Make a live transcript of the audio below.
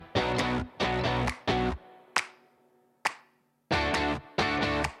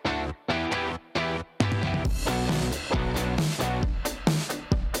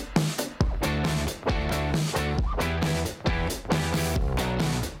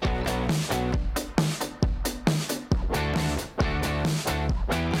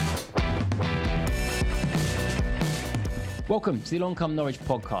Welcome to the Along Come Norwich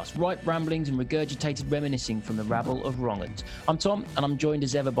podcast, ripe ramblings and regurgitated reminiscing from the rabble of wrong'uns. I'm Tom, and I'm joined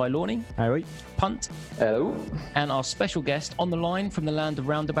as ever by Lornie. Howdy. Punt. Hello. And our special guest on the line from the land of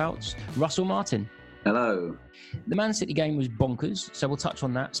roundabouts, Russell Martin. Hello. The Man City game was bonkers, so we'll touch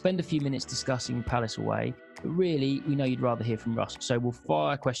on that, spend a few minutes discussing Palace away, but really, we know you'd rather hear from Russ, so we'll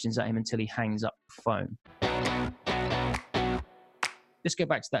fire questions at him until he hangs up the phone. Let's go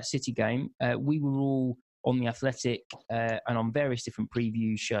back to that City game. We were all on The Athletic and on various different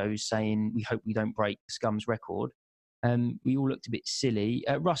preview shows saying we hope we don't break Scum's record. We all looked a bit silly.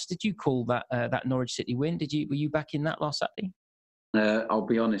 Russ, did you call that Norwich City win? Were you back in that last Saturday? I'll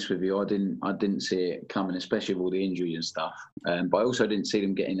be honest with you, I didn't see it coming, especially with all the injuries and stuff. But I also didn't see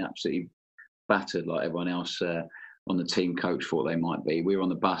them getting absolutely battered like everyone else on the team coach thought they might be. We were on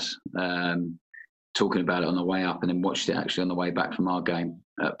the bus talking about it on the way up, and then watched it actually on the way back from our game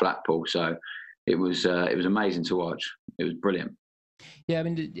at Blackpool. So it was amazing to watch. It was brilliant. Yeah, I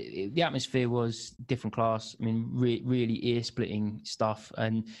mean, the atmosphere was different class. I mean, really ear-splitting stuff.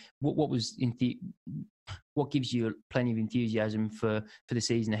 And what gives you plenty of enthusiasm for the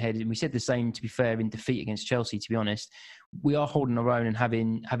season ahead? And we said the same, to be fair, in defeat against Chelsea, to be honest. We are holding our own and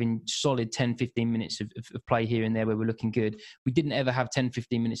having solid 10, 15 minutes of play here and there where we're looking good. We didn't ever have 10,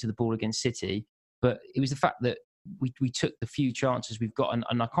 15 minutes of the ball against City, but it was the fact that we took the few chances we've got, and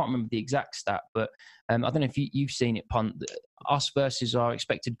I can't remember the exact stat, but I don't know if you've seen it, Punt. Us versus our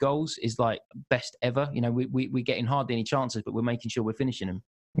expected goals is like best ever. You know, we're getting hardly any chances, but we're making sure we're finishing them.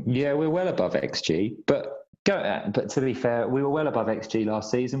 Yeah, we're well above XG, but to be fair, we were well above XG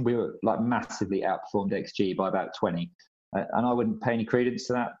last season. We were like massively outperformed XG by about 20, and I wouldn't pay any credence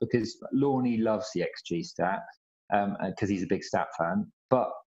to that because Lornie loves the XG stat because he's a big stat fan,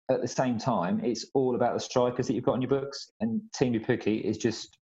 but at the same time, it's all about the strikers that you've got on your books, and Timu Pukki is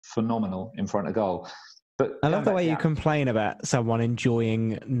just phenomenal in front of goal. But I love the way you complain about someone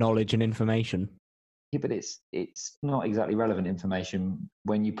enjoying knowledge and information. Yeah, but it's not exactly relevant information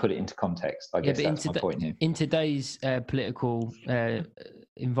when you put it into context. I guess that's my point here. In today's political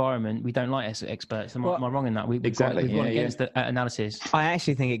environment, we don't like experts. Am I wrong in that? We've gone against the analysis. I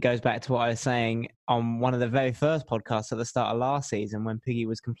actually think it goes back to what I was saying on one of the very first podcasts at the start of last season when Piggy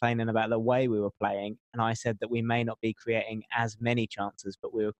was complaining about the way we were playing, and I said that we may not be creating as many chances,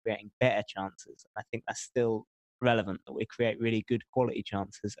 but we were creating better chances. I think that's still relevant, that we create really good quality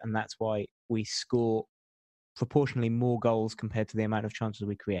chances, and that's why we score proportionally more goals compared to the amount of chances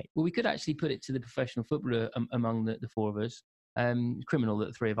we create. Well, we could actually put it to the professional footballer among the four of us. Criminal that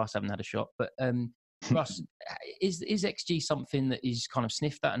the three of us haven't had a shot, but Russ, is XG something that is kind of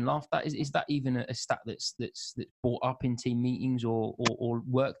sniffed at and laughed at? Is that even a stat that's brought up in team meetings or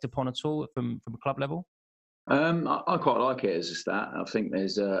worked upon at all from a club level? I quite like it as a stat. I think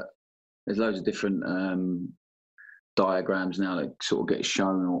there's loads of different diagrams now that sort of get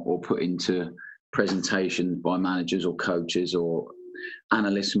shown or put into presentations by managers or coaches or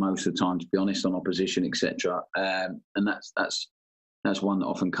analysts most of the time, to be honest, on opposition, etc. And that's one that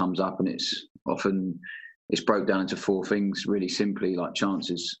often comes up, and it's broke down into four things really simply, like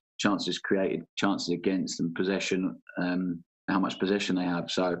chances created, chances against, and possession, how much possession they have.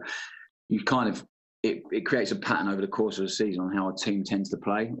 So you kind of it creates a pattern over the course of the season on how a team tends to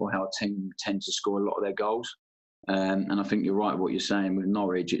play or how a team tends to score a lot of their goals. And I think you're right what you're saying with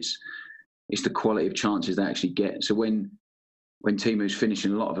Norwich. It's the quality of chances they actually get. So when Timu's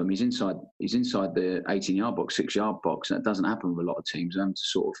finishing a lot of them, he's inside the 18-yard box, 6-yard box. And that doesn't happen with a lot of teams. They have to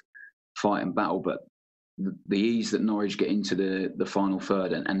sort of fight and battle. But the ease that Norwich get into the final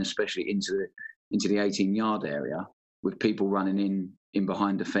third and especially into the 18-yard area with people running in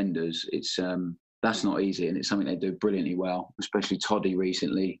behind defenders, it's that's not easy, and it's something they do brilliantly well. Especially Toddy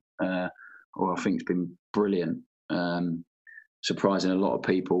recently, I think it's been brilliant. Surprising a lot of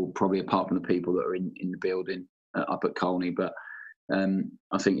people, probably apart from the people that are in the building up at Colney. But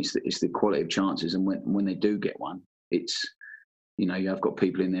I think it's the quality of chances, and when they do get one, it's, you know, you have got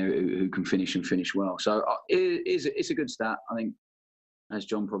people in there who can finish and finish well. So it's a good stat. I think, as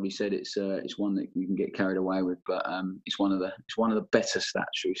John probably said, it's one that you can get carried away with, but it's one of the better stats,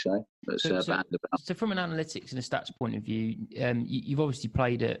 should we say? That's about. So from an analytics and a stats point of view, you've obviously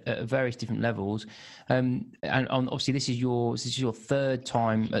played at various different levels, and obviously this is your third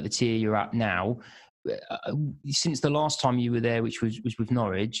time at the tier you're at now. Since the last time you were there, which was with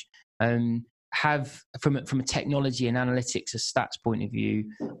Norwich, have from a technology and analytics, a stats point of view,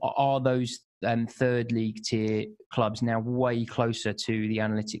 are those third league tier clubs now way closer to the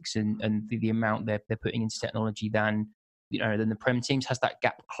analytics and the amount they're putting into technology than the Prem teams? Has that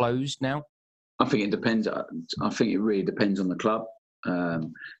gap closed now? I think it depends. I think it really depends on the club.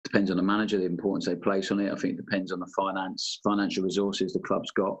 Depends on the manager, the importance they place on it. I think it depends on the financial resources the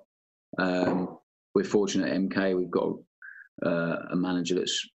club's got. We're fortunate at MK, we've got a manager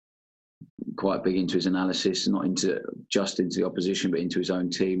that's quite big into his analysis, not just into the opposition, but into his own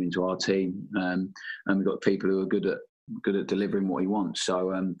team, into our team. And we've got people who are good at delivering what he wants.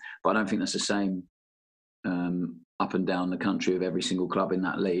 So, but I don't think that's the same up and down the country of every single club in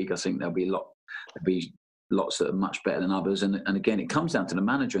that league. I think there'll be lots that are much better than others. And again, it comes down to the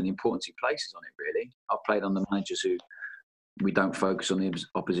manager and the importance he places on it, really. I've played on the managers who we don't focus on the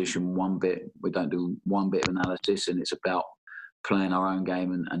opposition one bit. We don't do one bit of analysis, and it's about playing our own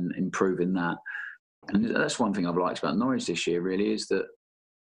game and improving that. And that's one thing I've liked about Norwich this year, really, is that,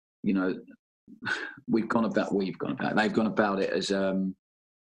 you know, they've gone about it as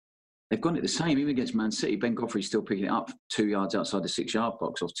they've gone it the same. Even against Man City, Ben Godfrey's still picking it up 2 yards outside the 6-yard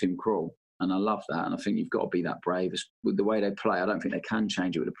box off Tim Krul. And I love that. And I think you've got to be that brave. With the way they play, I don't think they can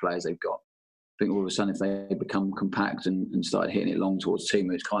change it with the players they've got. I think all of a sudden, if they become compact and start hitting it long towards the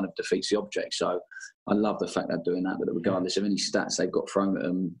team, it kind of defeats the object. So I love the fact they're doing that regardless of any stats they've got thrown at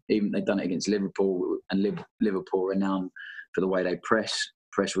them, even they've done it against Liverpool, and Liverpool renowned for the way they press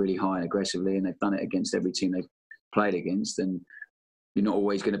really high and aggressively, and they've done it against every team they've played against. And you're not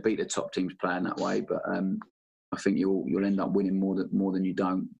always going to beat the top teams playing that way, but I think you'll end up winning more than you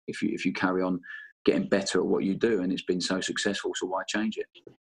don't if you carry on getting better at what you do. And it's been so successful, so why change it?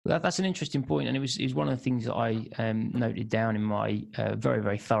 That's an interesting point, and it was one of the things that I noted down in my very,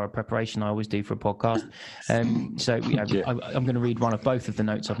 very thorough preparation I always do for a podcast. So you know, I'm going to read one of both of the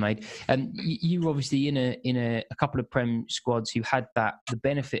notes I've made. You were obviously in a couple of Prem squads who had the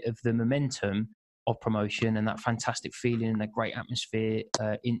benefit of the momentum of promotion and that fantastic feeling and that great atmosphere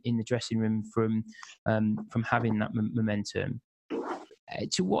in the dressing room from having that momentum.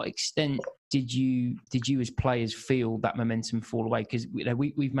 To what extent did you as players feel that momentum fall away? Because you know,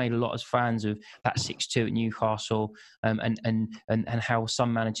 we've made a lot as fans of that 6-2 at Newcastle, and how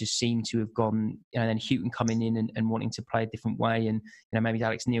some managers seem to have gone, you know, and then Houghton coming in and wanting to play a different way, and you know, maybe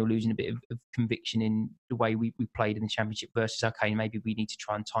Alex Neil losing a bit of conviction in the way we played in the Championship versus, okay, maybe we need to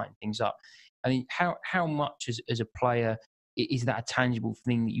try and tighten things up. I mean, how much as a player is that a tangible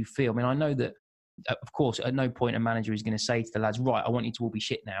thing that you feel? I mean, I know that, of course, at no point a manager is going to say to the lads, right, I want you to all be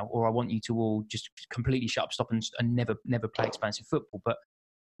shit now, or I want you to all just completely shut up, stop, and never play expansive football. But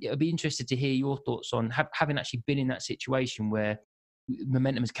I'd be interested to hear your thoughts on having actually been in that situation where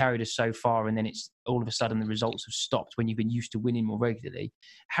momentum has carried us so far, and then it's all of a sudden the results have stopped when you've been used to winning more regularly.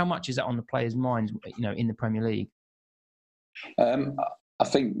 How much is that on the players' minds, you know, in the Premier League? I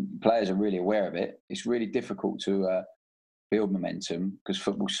think players are really aware of it. It's really difficult to build momentum because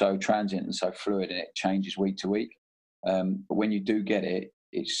football's so transient and so fluid, and it changes week to week. But when you do get it,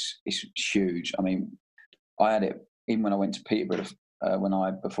 it's huge. I mean, I had it even when I went to Peterborough.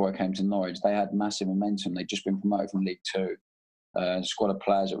 Before I came to Norwich, they had massive momentum. They'd just been promoted from League Two. A squad of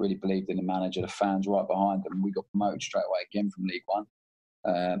players that really believed in the manager, the fans right behind them. We got promoted straight away again from League One,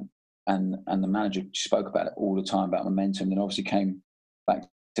 and the manager spoke about it all the time about momentum. Then obviously came back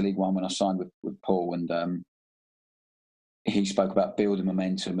to League One when I signed with Paul, and he spoke about building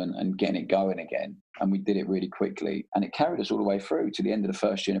momentum and getting it going again. And we did it really quickly. And it carried us all the way through to the end of the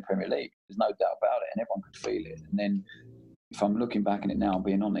first year in the Premier League. There's no doubt about it. And everyone could feel it. And then if I'm looking back at it now,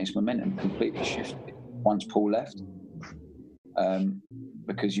 being honest, momentum completely shifted once Paul left.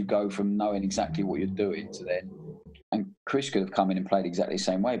 Because you go from knowing exactly what you're doing to then... And Chris could have come in and played exactly the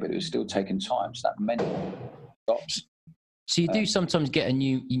same way, but it was still taking time. So that momentum stops. So you do sometimes get a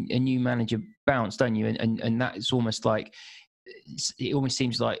new manager bounce, don't you? And that's almost like, it almost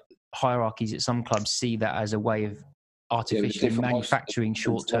seems like hierarchies at some clubs see that as a way of artificially manufacturing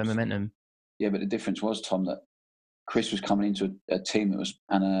short-term momentum. Yeah, but the difference was, Tom, that Chris was coming into a team that was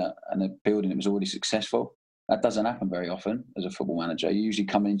and a building that was already successful. That doesn't happen very often as a football manager. You usually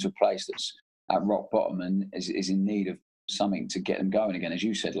come into a place that's at rock bottom and is in need of something to get them going again, as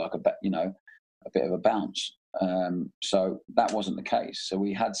you said, like a bit of a bounce. So that wasn't the case. So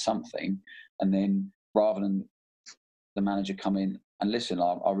we had something, and then rather than the manager come in and listen,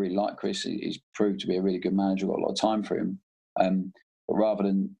 I really like Chris. He's proved to be a really good manager. Got a lot of time for him. But rather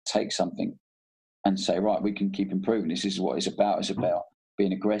than take something and say, right, we can keep improving. This is what it's about. It's about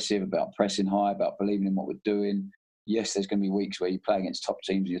being aggressive, about pressing high, about believing in what we're doing. Yes, there's going to be weeks where you play against top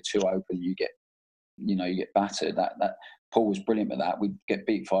teams and you're too open. You get battered. That Paul was brilliant with that. We'd get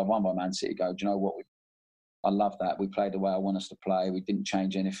beat 5-1 by Man City. Go, do you know what? I love that. We played the way I want us to play. We didn't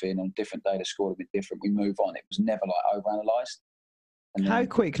change anything. On a different day, the score would have been different. We move on. It was never like overanalyzed. How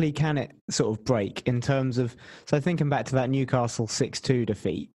quickly can it sort of break in terms of, so thinking back to that Newcastle 6-2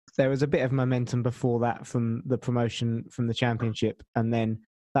 defeat, there was a bit of momentum before that from the promotion from the Championship, and then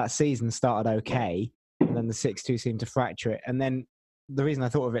that season started okay, and then the 6-2 seemed to fracture it. And then the reason I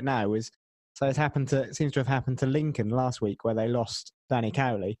thought of it now was, so it seems to have happened to Lincoln last week, where they lost Danny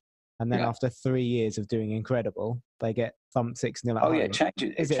Cowley, and then after 3 years of doing incredible, they get thumped 6-0 at home. Yeah, it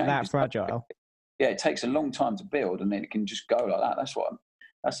changes. Is it that fragile? Yeah, it takes a long time to build, and then it can just go like that.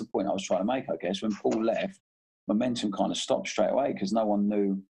 That's the point I was trying to make, I guess. When Paul left, momentum kind of stopped straight away because no one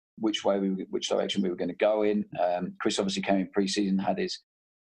knew which direction we were going to go in. Chris obviously came in pre-season, had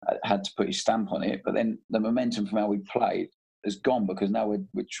to put his stamp on it, but then the momentum from how we played has gone because now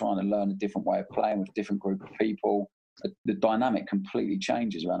we're trying to learn a different way of playing with a different group of people. The dynamic completely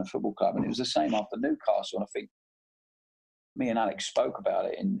changes around a football club, and it was the same after Newcastle. And I think me and Alex spoke about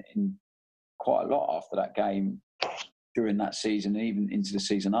it in quite a lot after that game, during that season, and even into the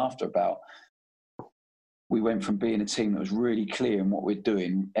season after. About we went from being a team that was really clear in what we're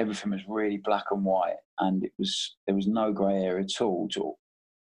doing, everything was really black and white, and there was no grey area at all. To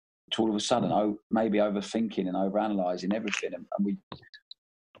all of a sudden, maybe overthinking and overanalyzing everything, and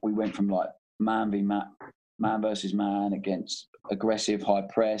we went from like man versus man against aggressive high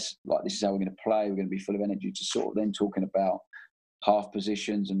press, like this is how we're going to play, we're going to be full of energy, to sort of then talking about half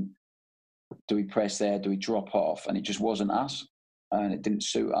positions and do we press there, do we drop off, and it just wasn't us, and it didn't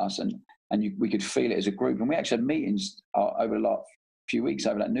suit us, and we could feel it as a group, and we actually had meetings over the last few weeks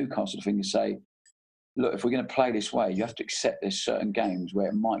over that Newcastle thing to say, look, if we're going to play this way, you have to accept there's certain games where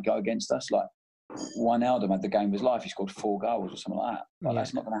it might go against us. Like Wijnaldum had the game of his life, he scored 4 goals or something like that.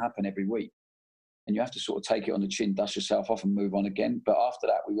 That's not going to happen every week. And you have to sort of take it on the chin, dust yourself off and move on again. But after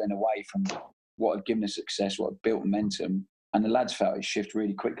that, we went away from what had given us success, what had built momentum, and the lads felt it shift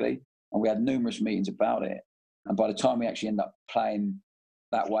really quickly. And we had numerous meetings about it. And by the time we actually end up playing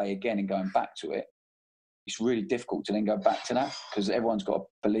that way again and going back to it, it's really difficult to then go back to that because everyone's got to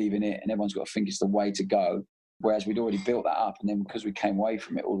believe in it and everyone's got to think it's the way to go. Whereas we'd already built that up, and then because we came away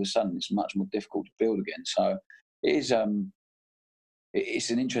from it, all of a sudden it's much more difficult to build again. So it is,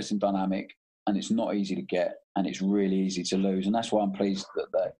 it's an interesting dynamic, and it's not easy to get, and it's really easy to lose. And that's why I'm pleased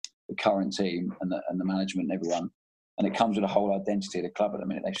that the current team and the management and everyone, and it comes with a whole identity of the club at the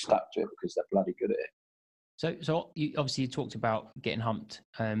minute, they've stuck to it because they're bloody good at it. So you obviously talked about getting humped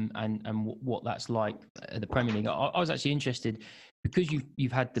and what that's like at the Premier League. I was actually interested because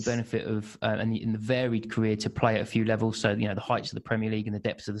you've had the benefit of in the varied career to play at a few levels. So the heights of the Premier League and the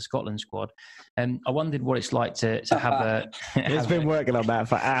depths of the Scotland squad. I wondered what it's like to have a. He's been working on that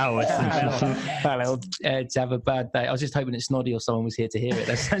for hours. To have a bad day. I was just hoping that Snoddy or someone was here to hear it.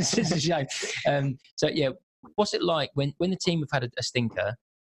 That's just a shame. So yeah, what's it like when the team have had a stinker?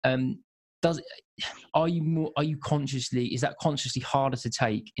 Are you consciously, is that consciously harder to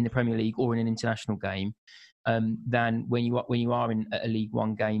take in the Premier League or in an international game than when you are in a League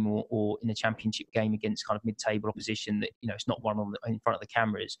One game or in a Championship game against kind of mid-table opposition that it's not one in front of the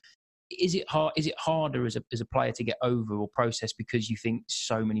cameras? Is it harder as a player to get over or process because you think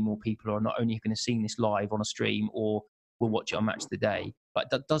so many more people are not only going to see this live on a stream or will watch it on Match of the Day? Like,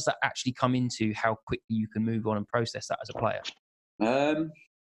 does that actually come into how quickly you can move on and process that as a player?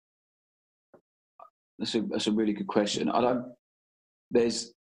 That's a really good question.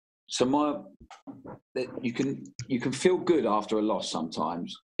 You can feel good after a loss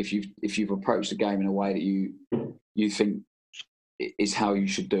sometimes if you've approached the game in a way that you think is how you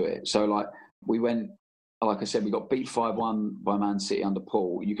should do it. So like we went, like I said, we got beat 5-1 by Man City under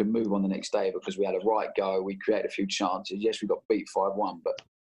Paul. You can move on the next day because we had a right go. We created a few chances. Yes, we got beat 5-1, but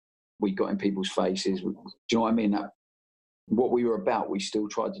we got in people's faces. Do you know what I mean? That what we were about, we still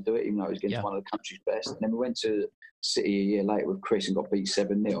tried to do it, even though it was against one of the country's best. And then we went to City a year later with Chris and got beat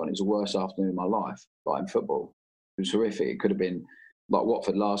 7-0, and it was the worst afternoon of my life, like in football. It was horrific. It could have been, like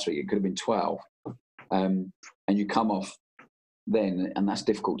Watford last week, it could have been 12. And you come off then, and that's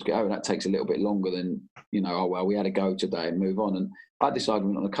difficult to get over. That takes a little bit longer than, we had a go today and move on. And I had this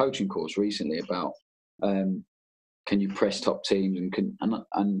argument on a coaching course recently about can you press top teams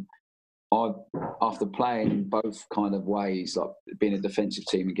and I, after playing both kind of ways, like being a defensive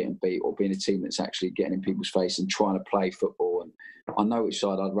team and getting beat, or being a team that's actually getting in people's face and trying to play football, and I know which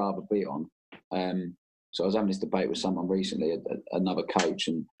side I'd rather be on. So I was having this debate with someone recently, another coach,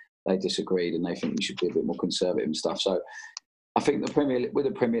 and they disagreed, and they think we should be a bit more conservative and stuff. So I think with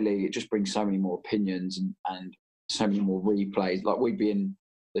the Premier League, it just brings so many more opinions and so many more replays. Like we'd be in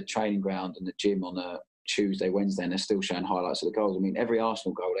the training ground and the gym on a Tuesday, Wednesday, and they're still showing highlights of the goals. I mean, every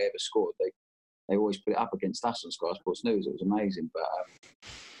Arsenal goal they ever scored, they always put it up against us on Sky Sports News. It was amazing. But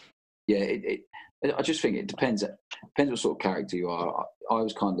I just think it depends. It depends what sort of character you are. I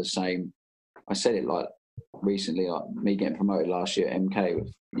was kind of the same. I said it like recently, like me getting promoted last year at MK,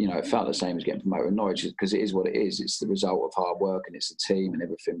 you know, it felt the same as getting promoted at Norwich because it is what it is. It's the result of hard work and it's a team and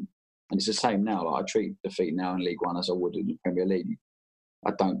everything. And it's the same now. Like I treat defeat now in League One as I would in the Premier League.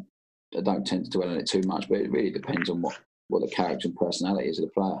 I don't tend to dwell on it too much, but it really depends on what the character and personality is of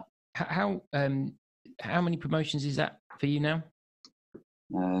the player. How many promotions is that for you now?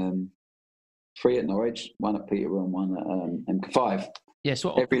 3 at Norwich, 1 at Peterborough, and 1 at MK5. Yeah,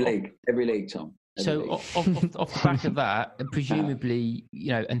 so every league, Tom. Off the back of that, and presumably,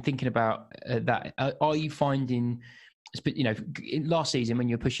 you know, and thinking about that, are you finding, you know, last season when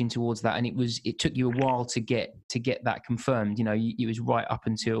you were pushing towards that, and it took you a while to get that confirmed. You know, it was right up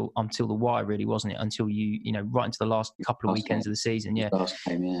until the wire, really, wasn't it? Until you know, right into the last couple of weekends of the season. Yeah. Last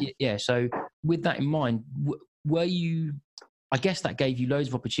game, yeah. Yeah. So with that in mind, were you? I guess that gave you loads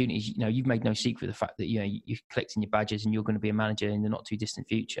of opportunities. You know, you've made no secret of the fact that, you know, you're collecting your badges and you're going to be a manager in the not too distant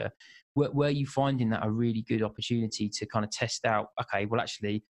future. Were you finding that a really good opportunity to kind of test out, okay, well,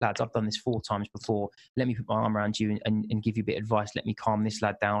 actually, lads, I've done this 4 times before. Let me put my arm around you and give you a bit of advice. Let me calm this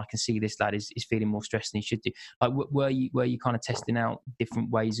lad down. I can see this lad is feeling more stressed than he should do. Like, were you kind of testing out different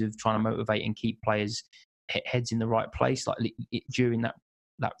ways of trying to motivate and keep players' heads in the right place, like during that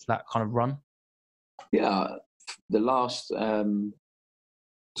kind of run? Yeah. The last 2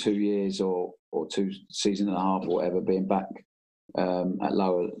 years or 2 seasons and a half or whatever, being back at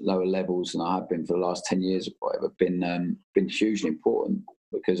lower levels than I have been for the last 10 years or whatever, been hugely important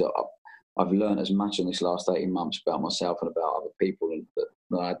because I've learned as much in this last 18 months about myself and about other people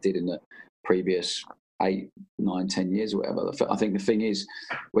that I did in the previous 8, 9, 10 years or whatever. I think the thing is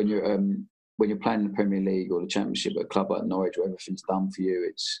when you're playing in the Premier League or the Championship at a club like Norwich where everything's done for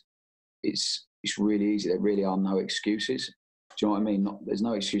you, it's really easy. There really are no excuses. Do you know what I mean? There's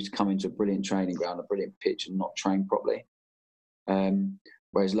no excuse to come into a brilliant training ground, a brilliant pitch, and not train properly.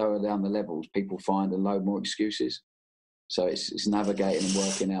 Whereas lower down the levels, people find a load more excuses. So it's navigating and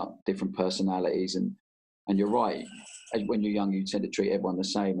working out different personalities. And you're right. When you're young, you tend to treat everyone the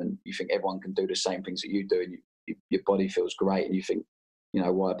same, and you think everyone can do the same things that you do, and your body feels great, and you think, you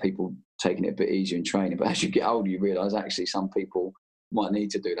know, why are people taking it a bit easier in training? But as you get older, you realise actually some people might need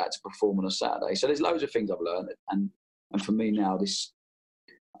to do that to perform on a Saturday. So there's loads of things I've learned, and for me now, this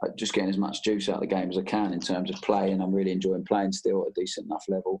just getting as much juice out of the game as I can in terms of play, and I'm really enjoying playing still at a decent enough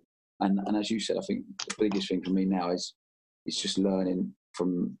level. And as you said, I think the biggest thing for me now is just learning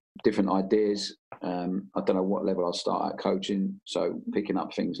from different ideas. I don't know what level I'll start at coaching, so picking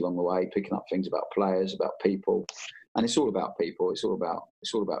up things along the way, picking up things about players, about people, and it's all about people. It's all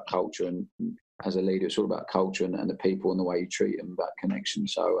about culture, and as a leader, it's all about culture and the people and the way you treat them, about connection.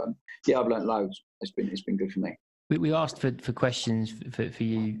 So yeah, I've learned loads. It's been good for me. We asked for questions for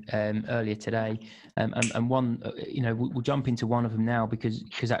you earlier today, and one, you know, we'll jump into one of them now because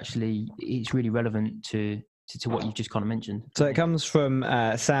actually it's really relevant to what you've just kind of mentioned. So it comes from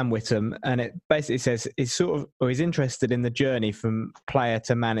Sam Whittam, and it basically says he's interested in the journey from player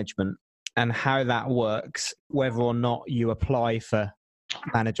to management and how that works, whether or not you apply for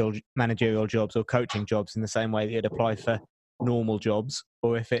managerial jobs or coaching jobs in the same way that you'd apply for normal jobs,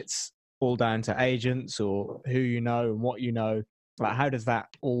 or if it's all down to agents or who you know and what you know. Like, how does that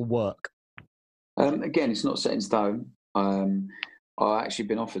all work? Again, it's not set in stone. I've actually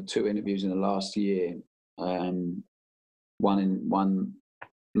been offered 2 interviews in the last year. One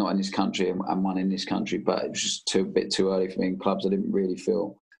not in this country and one in this country, but it was just a bit too early for me in clubs I didn't really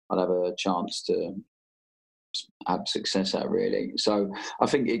feel I'd have a chance to have success at, really. So I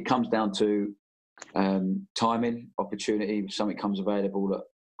think it comes down to timing, opportunity. If something comes available that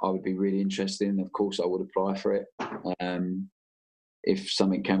I would be really interested in, of course I would apply for it. If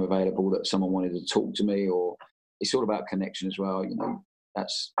something came available that someone wanted to talk to me, or it's all about connection as well. You know, that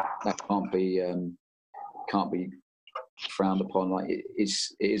can't be frowned upon. Like it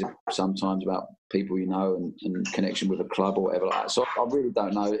is sometimes about people you know and connection with a club or whatever like that. So I really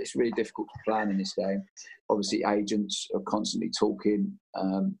don't know. It's really difficult to plan in this game. Obviously, agents are constantly talking.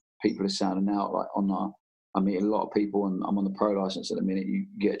 People are sounding out. Like I meet a lot of people, and I'm on the pro license at the minute. You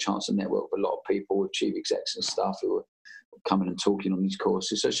get a chance to network with a lot of people, with chief execs and stuff who are coming and talking on these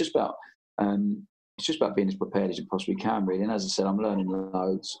courses. So it's just about being as prepared as you possibly can, really. And as I said, I'm learning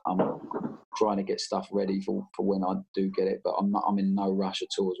loads. I'm trying to get stuff ready for when I do get it, but I'm in no rush at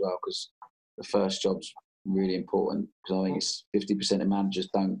all as well, because the first job's really important, because I think it's 50% of managers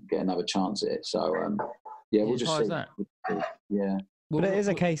don't get another chance at it. So yeah, we'll just see. That? Yeah. But it is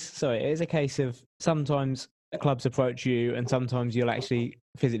a case of sometimes clubs approach you, and sometimes you'll actually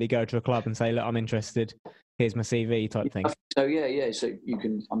physically go to a club and say, look, I'm interested, here's my CV type thing. So yeah. So you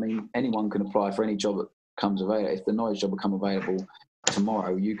can, anyone can apply for any job that comes available. If the Norwich job will come available,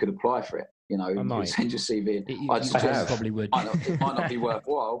 tomorrow you could apply for it. You know, you could send your CV in. I'd suggest probably would. It might not be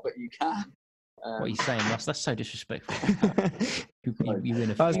worthwhile, but you can. What are you saying, Russ? That's so disrespectful. you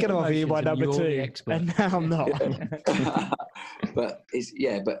win I was going to offer you my number 2, and now I'm not. But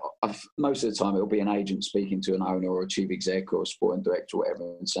most of the time it'll be an agent speaking to an owner or a chief exec or a sporting director or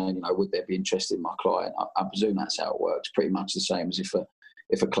whatever, and saying, you know, would they be interested in my client? I presume that's how it works. Pretty much the same as if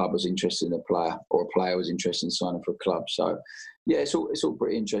a club was interested in a player or a player was interested in signing for a club. So, yeah, it's all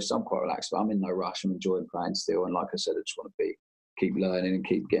pretty interesting. I'm quite relaxed, but I'm in no rush. I'm enjoying playing still, and like I said, I just want to keep learning and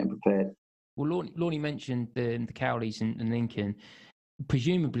keep getting prepared. Well, Lornie mentioned the Cowleys and Lincoln.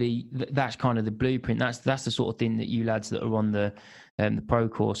 Presumably, that's kind of the blueprint. That's the sort of thing that you lads that are on the pro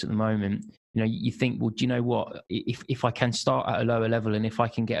course at the moment. You know, you think, well, do you know what? If I can start at a lower level and if I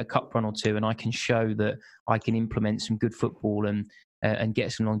can get a cup run or two and I can show that I can implement some good football and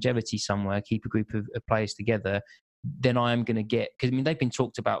get some longevity somewhere, keep a group of players together, then I am going to get. Because I mean, they've been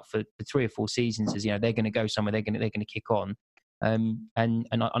talked about for 3 or 4 seasons as, you know, they're going to go somewhere, they're going to kick on. And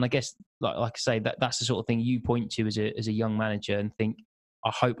I guess, like I say, that's the sort of thing you point to as a young manager and think,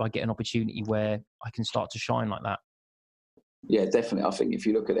 I hope I get an opportunity where I can start to shine like that. Yeah, definitely. I think if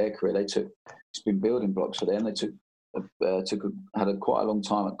you look at their career, it's been building blocks for them. They had quite a long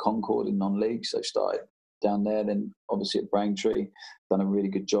time at Concord in non-leagues. They started down there, then obviously at Braintree, done a really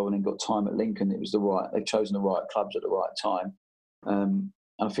good job, and then got time at Lincoln. They've chosen the right clubs at the right time. And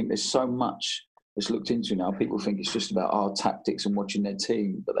I think there's so much that's looked into now. People think it's just about tactics and watching their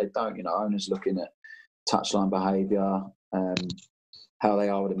team, but they don't. You know, owners looking at touchline behaviour, how they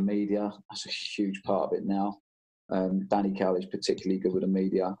are with the media. That's a huge part of it now. Danny Cowley's particularly good with the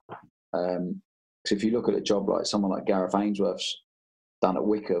media. So if you look at a job like someone like Gareth Ainsworth's done at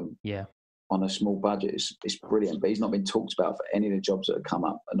Wickham, on a small budget, it's brilliant. But he's not been talked about for any of the jobs that have come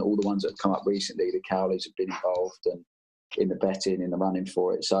up, and all the ones that have come up recently, the Cowleys have been involved and in the betting, in the running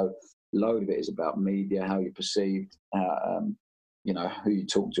for it. So a load of it is about media, how you're perceived, you know, who you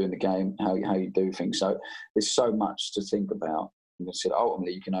talk to in the game, how you do things. So there's so much to think about. And I said,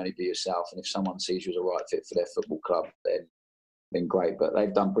 ultimately, you can only be yourself. And if someone sees you as a right fit for their football club, then great. But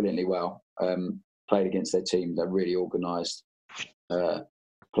they've done brilliantly well. Played against their team. They're really organised,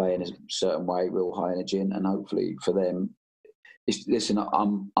 play in a certain way, real high energy. And hopefully for them, listen,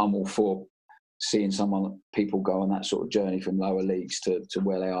 I'm all for seeing people go on that sort of journey from lower leagues to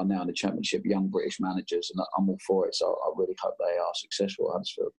where they are now in the Championship, young British managers, and I'm all for it. So I really hope they are successful at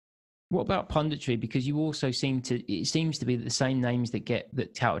Huddersfield. What about punditry? Because you also it seems to be the same names that get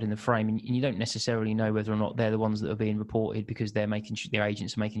touted in the frame, and you don't necessarily know whether or not they're the ones that are being reported because their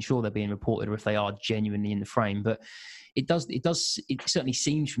agents are making sure they're being reported, or if they are genuinely in the frame. But it certainly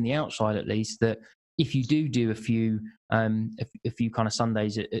seems from the outside, at least, that if you do a few kind of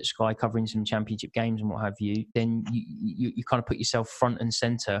Sundays at Sky covering some Championship games and what have you, then you kind of put yourself front and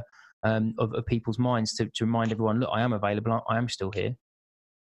centre of people's minds to remind everyone, look, I am available, I am still here.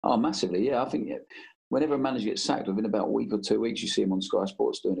 Oh, massively, yeah. I think whenever a manager gets sacked, within about a week or 2 weeks, you see him on Sky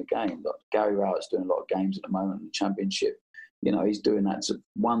Sports doing a game. Like Gary Rowett's doing a lot of games at the moment in the Championship. You know, he's doing that. So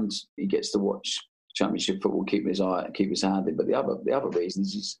one, he gets to watch Championship football, keep his hand in. But the other reason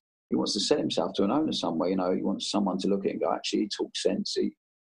is he wants to sell himself to an owner somewhere. You know, he wants someone to look at and go, actually, he talks sense.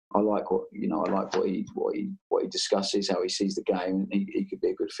 I like what he discusses, how he sees the game, and he could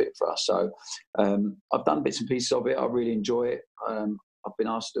be a good fit for us. So I've done bits and pieces of it. I really enjoy it. I've been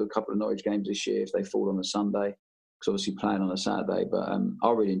asked to do a couple of Norwich games this year if they fall on a Sunday, because obviously playing on a Saturday. But I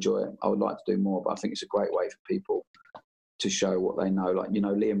really enjoy it. I would like to do more, but I think it's a great way for people to show what they know. Like, you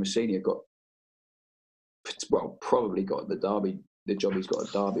know, Liam Rossini probably got the job he's got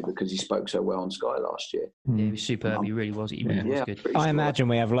at Derby because he spoke so well on Sky last year. Yeah, he was superb. He really was. He really was good. I imagine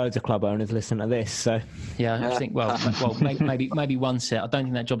we have loads of club owners listen to this. So yeah, I think maybe one set. I don't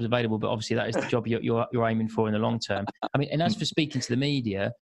think that job's available, but obviously that is the job you're aiming for in the long term. I mean, and as for speaking to the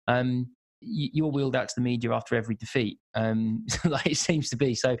media, you're wheeled out to the media after every defeat, like it seems to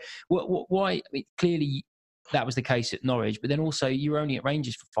be. So why? I mean, clearly that was the case at Norwich, but then also you were only at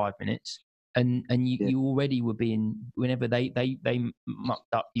Rangers for 5 minutes. And you already were being, whenever they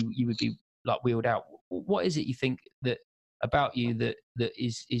mucked up, you would be like wheeled out. What is it you think that about you that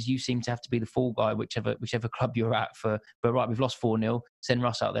is you seem to have to be the fall guy, whichever club you're at for? But right, we've lost 4-0. Send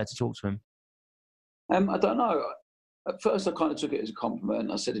Russ out there to talk to him. I don't know. At first, I kind of took it as a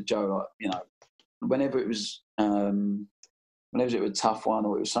compliment. I said to Joe, like, you know, whenever it was a tough one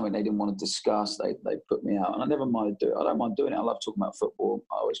or it was something they didn't want to discuss, they put me out. And I never minded doing it. I don't mind doing it. I love talking about football.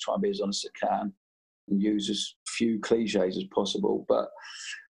 I always try and be as honest as I can and use as few cliches as possible. But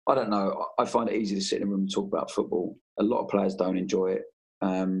I don't know. I find it easy to sit in a room and talk about football. A lot of players don't enjoy it.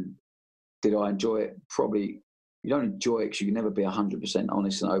 Did I enjoy it? Probably you don't enjoy it because you can never be 100%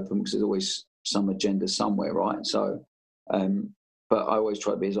 honest and open because there's always some agenda somewhere, right? So, but I always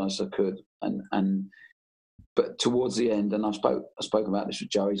try to be as honest as I could, but towards the end, and I spoke about this with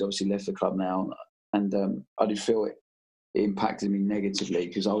Joe. He's obviously left the club now, and I did feel it impacted me negatively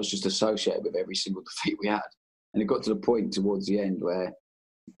because I was just associated with every single defeat we had, and it got to the point towards the end where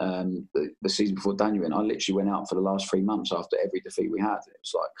the season before Daniel went, I literally went out for the last 3 months after every defeat we had. It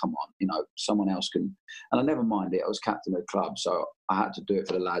was like, come on, someone else can. And I never minded it. I was captain of the club, so I had to do it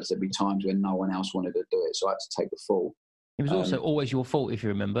for the lads. There'd be times when no one else wanted to do it, so I had to take the fall. It was also always your fault, if you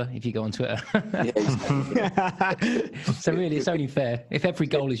remember, if you go on Twitter. Yeah, exactly. So really, it's only fair. If every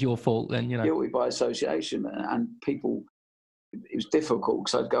goal is your fault, then, Guilty by association. And people, it was difficult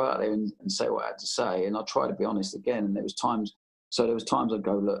because I'd go out there and say what I had to say, and I'd try to be honest again. And there was times I'd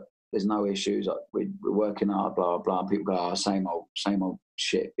go, look, there's no issues. We're working hard, blah, blah, blah. And people go, same old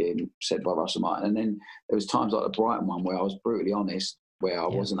shit being said by Russ Martin. And then there was times like the Brighton one where I was brutally honest, where I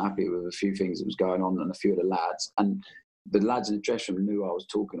wasn't happy with a few things that was going on and a few of the lads. And the lads in the dressing room knew what I was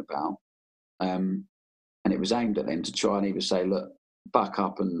talking about. And it was aimed at them to try and either say, look, buck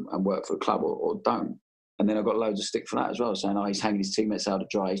up and work for the club or don't. And then I got loads of stick for that as well, saying, he's hanging his teammates out to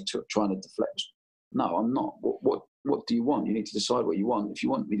dry, he's trying to deflect. No, I'm not. What do you want? You need to decide what you want. If you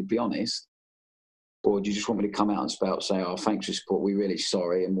want me to be honest, or do you just want me to come out and say, thanks for your support, we're really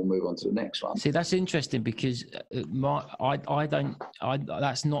sorry, and we'll move on to the next one? See, that's interesting because that's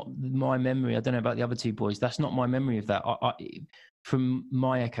not my memory. I don't know about the other two boys. That's not my memory of that. From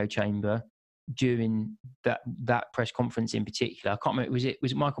my echo chamber during that press conference in particular, I can't remember. Was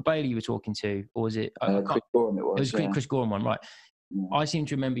it Michael Bailey you were talking to, or was it? Chris Gorham. It was Chris Gorham one, right? Yeah. I seem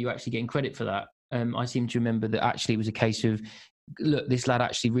to remember you actually getting credit for that. I seem to remember that actually it was a case of, look, this lad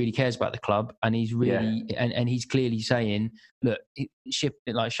actually really cares about the club, and he's really and he's clearly saying, look,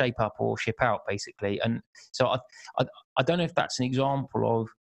 shape up or ship out, basically. And so I don't know if that's an example of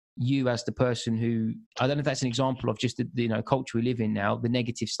you as the person who, I don't know if that's an example of just the culture we live in now. The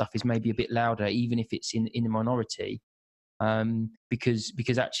negative stuff is maybe a bit louder, even if it's in the minority,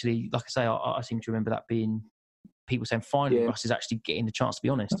 because actually, like I say, I seem to remember that being people saying finally Russ is actually getting the chance to be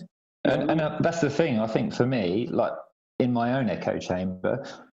honest. And that's the thing. I think for me, like in my own echo chamber,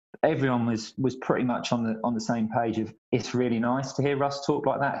 everyone was pretty much on the same page of, it's really nice to hear Russ talk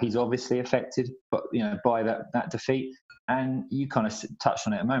like that. He's obviously affected, but by that defeat. And you kind of touched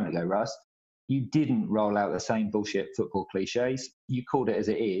on it a moment ago, Russ. You didn't roll out the same bullshit football cliches. You called it as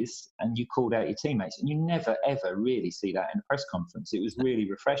it is, and you called out your teammates. And you never ever really see that in a press conference. It was really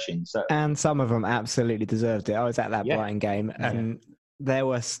refreshing. And some of them absolutely deserved it. I was at that Brighton game, and there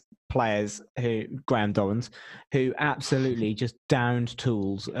were players Graham Dorrans, who absolutely just downed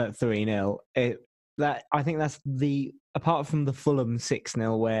tools at 3-0. I think that's apart from the Fulham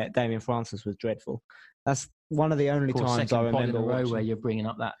 6-0 where Damien Francis was dreadful. That's one of the only times I remember in a row where you're bringing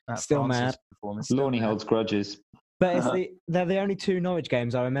up that still Francis mad performance. Lorne holds grudges. But they're the only two Norwich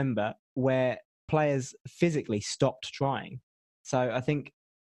games I remember where players physically stopped trying. So I think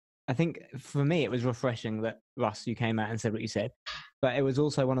for me it was refreshing that Russ, you came out and said what you said. But it was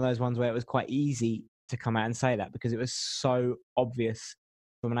also one of those ones where it was quite easy to come out and say that because it was so obvious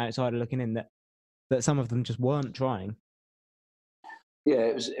from an outsider looking in that some of them just weren't trying. Yeah,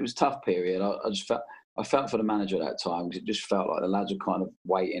 it was a tough period. I felt for the manager at that time because it just felt like the lads were kind of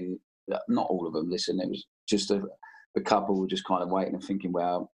waiting. Not all of them, listen, it was just a couple were just kind of waiting and thinking,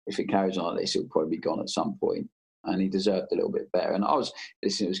 well, if it carries on like this, it'll probably be gone at some point. And he deserved a little bit better. And it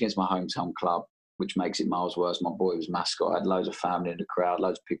was against my hometown club, which makes it miles worse. My boy was mascot. I had loads of family in the crowd,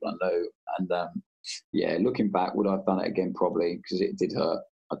 loads of people I knew. And looking back, would I have done it again? Probably, because it did hurt.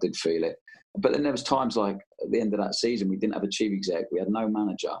 I did feel it. But then there was times like at the end of that season, we didn't have a chief exec. We had no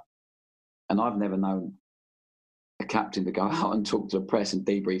manager. And I've never known a captain to go out and talk to the press and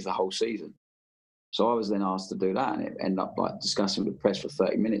debrief the whole season. So I was then asked to do that, and it ended up like discussing with the press for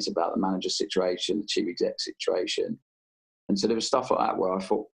 30 minutes about the manager's situation, the chief exec situation. And so there was stuff like that where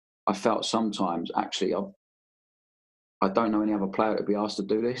I felt sometimes actually I don't know any other player that would be asked to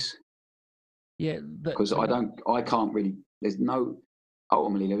do this. Yeah, because I can't really.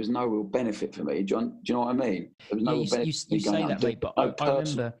 Ultimately, there was no real benefit for me. Do you know what I mean? There was no real benefit. You say that, mate, but I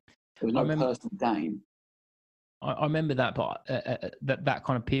remember there was no personal gain. I remember that, but that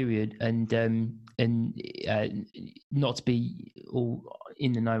kind of period, and not to be all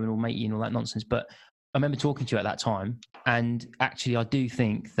in the know and all matey and all that nonsense, but I remember talking to you at that time, and actually, I do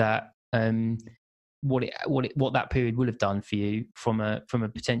think that what that period would have done for you from a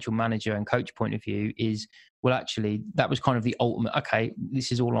potential manager and coach point of view is, well, actually, that was kind of the ultimate. Okay,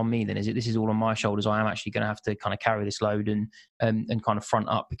 this is all on me. Then is it? This is all on my shoulders. I am actually going to have to kind of carry this load and kind of front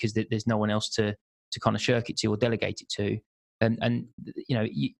up because there's no one else to kind of shirk it to or delegate it to. And you know,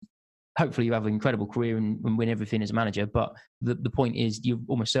 hopefully you have an incredible career and win everything as a manager. But the point is, you're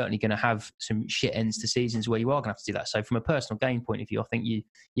almost certainly going to have some shit ends to seasons where you are going to have to do that. So from a personal gain point of view, I think you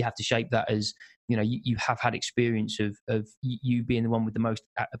have to shape that as, you know, you have had experience of you being the one with the most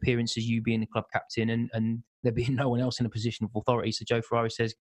appearances, you being the club captain, and there being no one else in a position of authority. So Joe Ferrari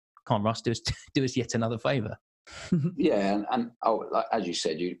says, "Come on, Russ, do us yet another favour." Yeah, and like, as you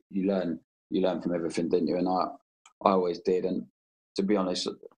said, you learn from everything, didn't you? And I always did. And to be honest,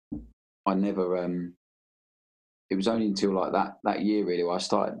 I never. It was only until like that year really where I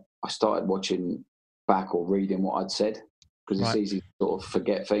started watching back or reading what I'd said, because it's easy to sort of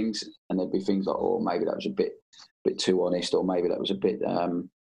forget things, and there'd be things like, oh, maybe that was a bit too honest, or maybe that was a bit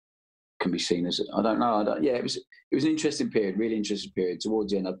can be seen as, I don't know. Yeah, it was an interesting period, really interesting period.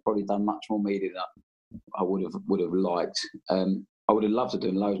 Towards the end, I'd probably done much more media than I would have liked. I would have loved to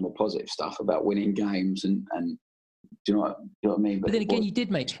do loads more positive stuff about winning games and do you know what I mean? But then again, you did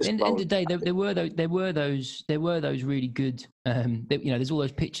make. At the end of the day, there were those really good. You know, there's all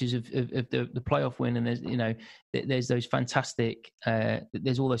those pictures of the playoff win, and there's those fantastic.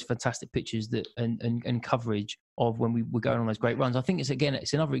 There's all those fantastic pictures that and coverage of when we were going on those great runs. I think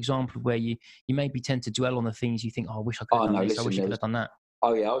it's another example of where you maybe tend to dwell on the things you think, oh, I wish I could have done this. I wish I could have done that.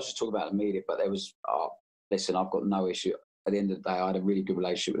 Oh yeah, I was just talking about the media, but there was. Listen, I've got no issue. At the end of the day, I had a really good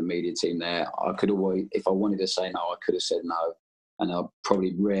relationship with the media team there. I could always, if I wanted to say no, I could have said no, and I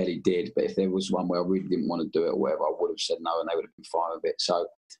probably rarely did. But if there was one where I really didn't want to do it or whatever, I would have said no, and they would have been fine with it. So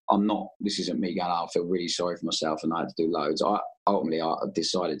I'm not. This isn't me going, I feel really sorry for myself and I had to do loads. I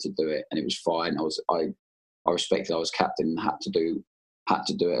decided to do it, and it was fine. I respected. I was captain and had to do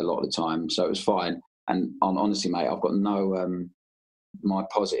it a lot of the time, so it was fine. And honestly, mate, I've got no. My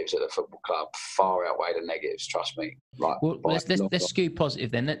positives at the football club far outweigh the negatives. Trust me. Right. Well, let's skew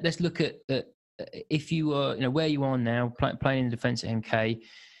positive then. Let's look at if you were, you know, where you are now, playing in the defence at MK.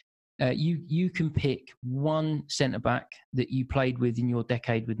 You can pick one centre back that you played with in your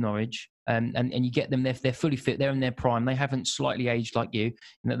decade with Norwich, and you get them. They're fully fit. They're in their prime. They haven't slightly aged like you.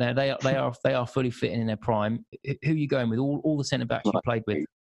 They are fully fit and in their prime. Who are you going with? All the centre backs you played with.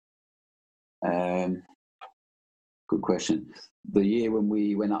 Good question. The year when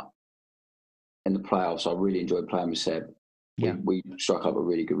we went up in the playoffs, I really enjoyed playing with Seb. Yeah. We struck up a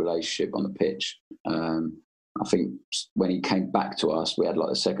really good relationship on the pitch. I think when he came back to us, we had like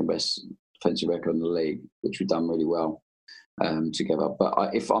the second best defensive record in the league, which we'd done really well together.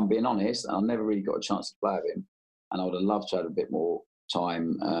 But if I'm being honest, I never really got a chance to play with him, and I would have loved to have a bit more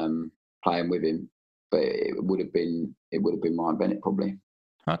time playing with him. But it would have been Ryan Bennett probably.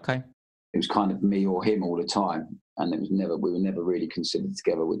 Okay. It was kind of me or him all the time, and we were never really considered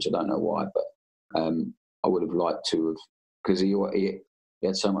together, which I don't know why, but I would have liked to have, because he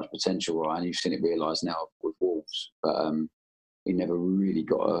had so much potential, right? And you've seen it realised now with Wolves, but he never really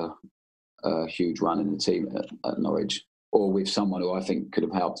got a huge run in the team at Norwich, or with someone who I think could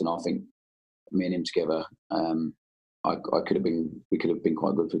have helped. And I think me and him together, we could have been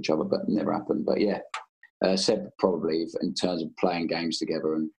quite good for each other, but it never happened. But yeah, Seb probably in terms of playing games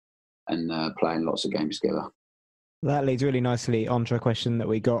together and playing lots of games together. That leads really nicely onto a question that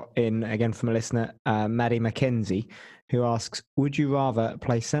we got in again from a listener, Maddie McKenzie, who asks, would you rather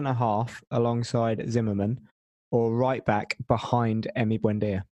play centre-half alongside Zimmerman or right back behind Emi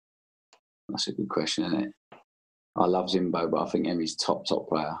Buendia? That's a good question, isn't it? I love Zimbo, but I think Emi's top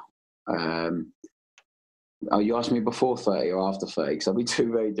player. You asked me before 30 or after 30, because there'll be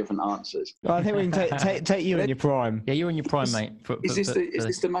two very different answers. Well, I think we can take you in your prime. Yeah, you're in your prime, mate. Is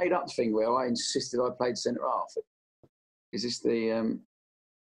this the made-up thing where I insisted I played centre-half? Is this the...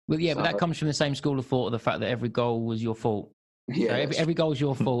 Well, yeah, but that comes from the same school of thought of the fact that every goal was your fault. Yeah, so every goal was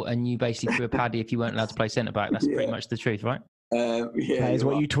your fault, and you basically threw a paddy if you weren't allowed to play centre-back. That's pretty much the truth, right? Yeah, that is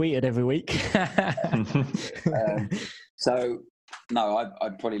what you tweeted every week. So... No,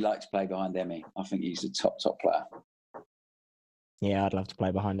 I'd probably like to play behind Emi. I think he's a top player. Yeah, I'd love to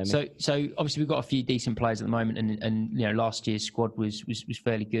play behind Emi. So obviously we've got a few decent players at the moment, and you know, last year's squad was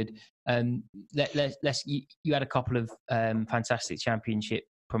fairly good. You had a couple of fantastic championship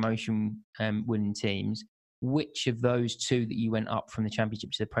promotion winning teams. Which of those two that you went up from the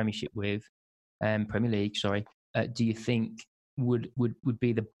championship to the Premiership with, Premier League, sorry, do you think would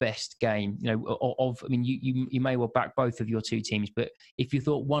be the best game? You know, I mean, you may well back both of your two teams, but if you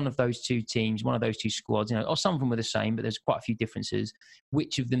thought one of those two teams, one of those two squads, you know, or some of them were the same, but there's quite a few differences.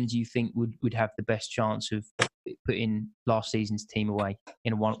 Which of them do you think would have the best chance of putting last season's team away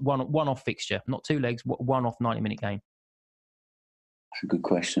in a one-off fixture, not two legs, one-off 90-minute game? That's a good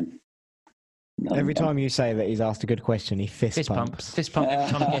question. Every time you say that he's asked a good question, he fist pumps. Fist pump.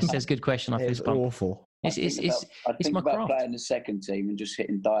 Every time a guest says good question, I fist pump. Awful. I think my about craft. playing the second team and just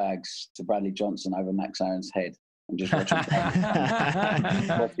hitting diags to Bradley Johnson over Max Aaron's head and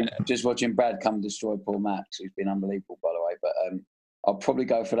just watching Brad come destroy poor Max, who's been unbelievable, by the way. But I'll probably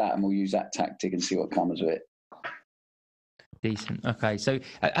go for that, and we'll use that tactic and see what comes of it. Decent. Okay, so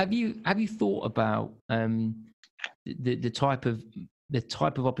have you thought about the type of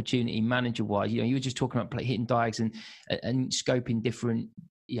opportunity manager-wise? You were just talking about hitting diags and scoping different.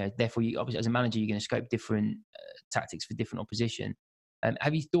 Therefore, you obviously as a manager, you're going to scope different tactics for different opposition.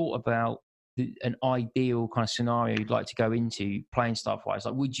 Have you thought about an ideal kind of scenario you'd like to go into playing staff-wise?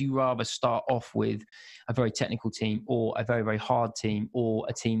 Like, would you rather start off with a very technical team, or a very, very hard team, or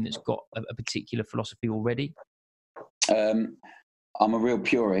a team that's got a particular philosophy already? I'm a real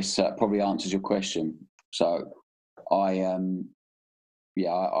purist, so that probably answers your question. So I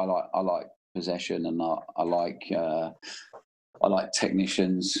like possession, and I like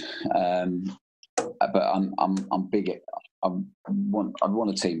technicians, but I'm big at. I'd want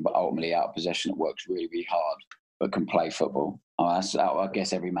a team, but ultimately out of possession that works really, really hard, but can play football. I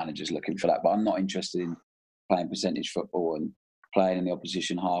guess every manager's looking for that, but I'm not interested in playing percentage football and playing in the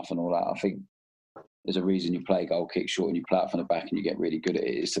opposition half and all that. I think there's a reason you play goal kick short and you play out from the back and you get really good at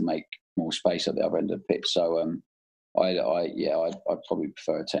it, is to make more space at the other end of the pitch. So I'd probably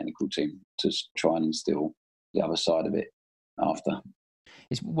prefer a technical team to try and instill the other side of it after.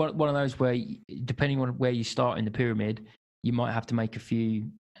 It's one of those where, depending on where you start in the pyramid, you might have to make a few.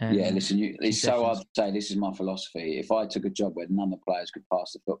 Listen, it's so hard to say. This is my philosophy. If I took a job where none of the players could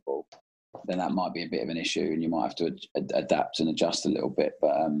pass the football, then that might be a bit of an issue, and you might have to adapt and adjust a little bit.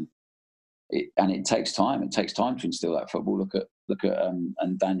 But it takes time. It takes time to instill that football. Look at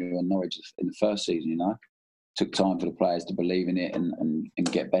and Daniel and Norwich in the first season. Took time for the players to believe in it and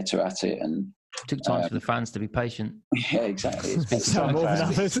get better at it, and took time for the fans to be patient. Yeah, exactly. Some more than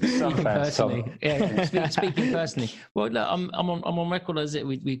others. Speaking personally, well, look, I'm on record as it.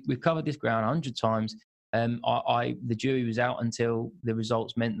 We've covered this ground 100 times. The jury was out until the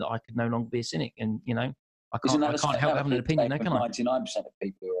results meant that I could no longer be a cynic, and I can't help having an opinion, can I? 99% of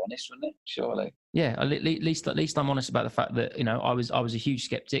people are honest, wouldn't it? Surely. Yeah, at least I'm honest about the fact that I was a huge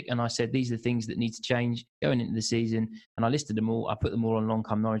skeptic, and I said these are the things that need to change going into the season, and I listed them all. I put them all on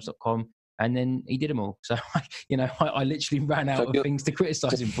longcomenorwich.com, and then he did them all. So I literally ran out of things to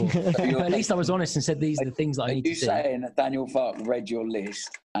criticise him for. But at least I was honest and said these are the things that I need to see. Are you saying that Daniel Fark read your list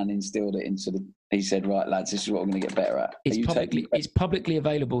and instilled it into he said, right, lads, this is what I'm going to get better at? It's publicly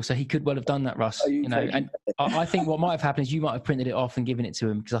available, so he could well have done that, Russ. And I think what might have happened is you might have printed it off and given it to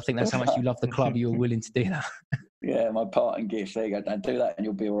him, because I think that's how much you love the club. You're willing to do that. Yeah, my parting gift. There you go, Dan. Do that and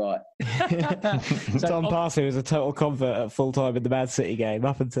you'll be all right. Tom Parsley was a total convert at full time in the Man City game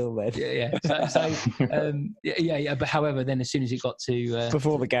up until then. Yeah. But however, then as soon as it got to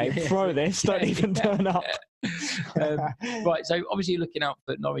before the game, throw this, don't even turn up. Right. So obviously you're looking out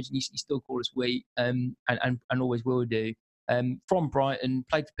for Norwich, and you still call us we, and always will do. From Brighton,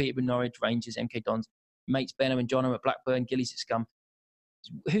 played for Peterborough, Norwich, Rangers, MK Dons, mates Benno and Jono at Blackburn, Gillies at Scum.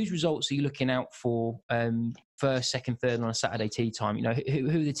 Whose results are you looking out for? First, second, third on a Saturday tea time. Who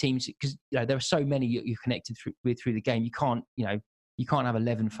are the teams? Because there are so many you're connected through the game. You can't have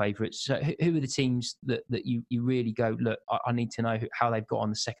 11 favourites. So who are the teams that you really go, look, I need to know how they've got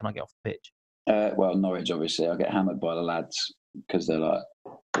on the second I get off the pitch? Well, Norwich, obviously, I get hammered by the lads because they're like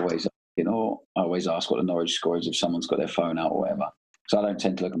always, I always ask what the Norwich score is if someone's got their phone out or whatever. So I don't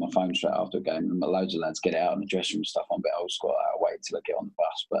tend to look at my phone straight after a game. And loads of lads get out in the dressing room and stuff. I'm a bit old school. I wait till I get on the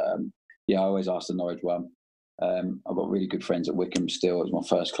bus. But I always ask the Norwich one. I've got really good friends at Wickham still. It was my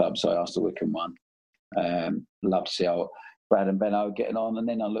first club, so I asked the Wickham one. Love to see how Brad and Benno are getting on. And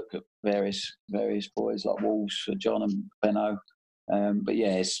then I look at various boys like Wolves for John and Benno. But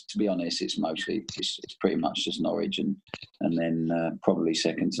yeah, to be honest, it's pretty much just Norwich, and then probably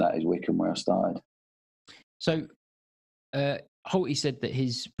second to that is Wickham, where I started. So Holty said that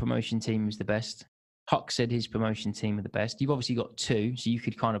his promotion team was the best. Huck said his promotion team were the best. You've obviously got two, so you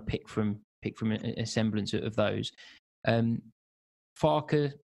could kind of pick from a semblance of those.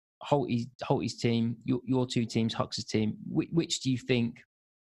 Farker, Holty's team, your two teams, Huck's team. Which do you think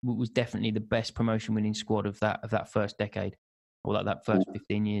was definitely the best promotion winning squad of that first decade, or that first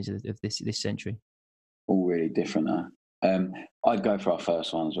 15 years of this century? All really different. I'd go for our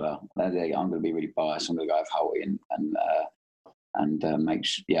first one as well. I'm going to be really biased. I'm going to go with Holty and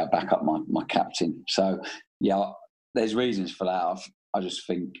back up my captain. So there's reasons for that. I just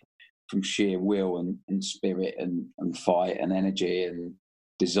think from sheer will and spirit and fight and energy and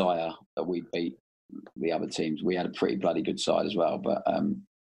desire that we beat the other teams. We had a pretty bloody good side as well, but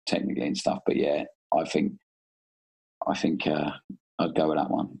technically and stuff. But yeah, I think I'd go with that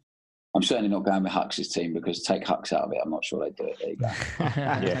one. I'm certainly not going with Hux's team, because take Hux out of it, I'm not sure they do it. There you go.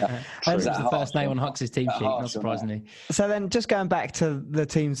 Yeah, was the first name on Hux's team sheet, not surprisingly. So then, just going back to the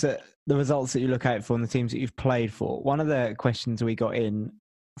teams the results that you look out for and the teams that you've played for, one of the questions we got in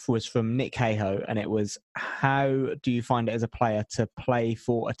was from Nick Cahill, and it was, how do you find it as a player to play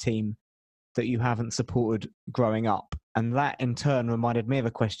for a team that you haven't supported growing up? And that in turn reminded me of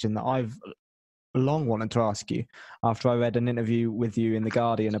a question that I've long wanted to ask you after I read an interview with you in The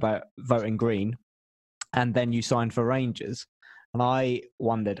Guardian about voting Green, and then you signed for Rangers. And I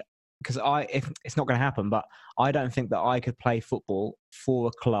wondered, because if it's not going to happen, but I don't think that I could play football for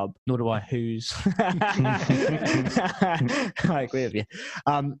a club. Nor do I. Who's I agree with you.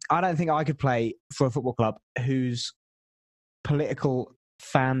 I don't think I could play for a football club whose political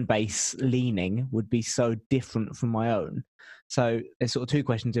fan base leaning would be so different from my own. So there's sort of two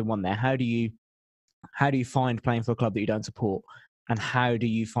questions in one there. How do you find playing for a club that you don't support, and how do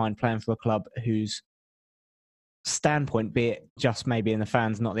you find playing for a club whose standpoint, be it just maybe in the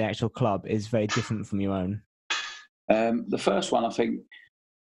fans, not the actual club, is very different from your own? The first one, I think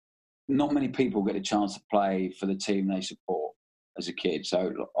not many people get a chance to play for the team they support as a kid.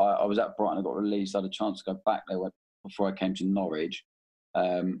 So I was at Brighton, I got released, I had a chance to go back there before I came to Norwich.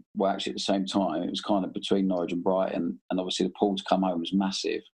 Well, actually at the same time, it was kind of between Norwich and Brighton, and obviously the pull to come home was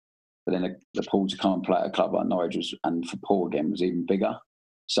massive. But then the pull to come and play at a club like Norwich and for Paul again, was even bigger.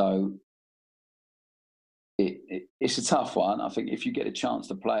 So it's a tough one. I think if you get a chance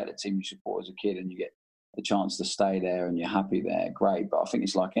to play at a team you support as a kid and you get a chance to stay there and you're happy there, great. But I think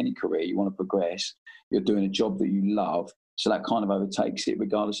it's like any career. You want to progress. You're doing a job that you love. So that kind of overtakes it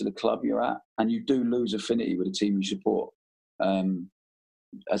regardless of the club you're at. And you do lose affinity with the team you support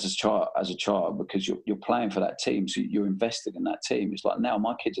as a child, because you're playing for that team, so you're invested in that team. It's like now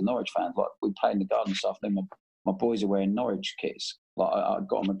my kids are Norwich fans. Like we play in the garden stuff, then my boys are wearing Norwich kits. Like I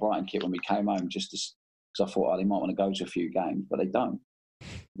got them a Brighton kit when we came home, just because I thought they might want to go to a few games, but they don't.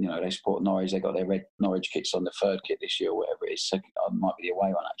 You know, they support Norwich. They got their red Norwich kits on, the third kit this year or whatever it is. Second, might be the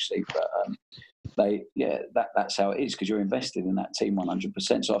away one actually, but that's how it is, because you're invested in that team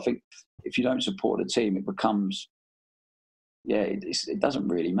 100%. So I think if you don't support the team, it becomes, it doesn't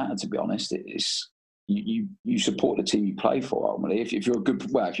really matter, to be honest. It's you support the team you play for ultimately. If you're a good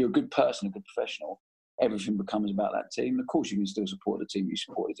person, a good professional, everything becomes about that team. And of course, you can still support the team you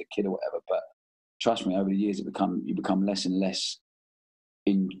support as a kid or whatever. But trust me, over the years, you become less and less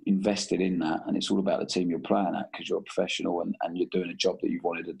invested in that, and it's all about the team you're playing at, because you're a professional and you're doing a job that you've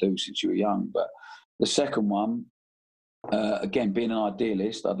wanted to do since you were young. But the second one, again, being an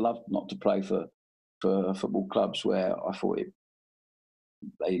idealist, I'd love not to play for football clubs where I thought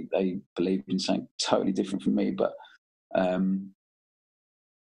they believed in something totally different from me. But at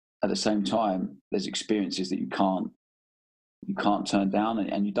the same time, there's experiences that you can't turn down,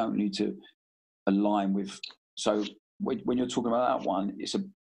 and you don't need to align with. So when you're talking about that one,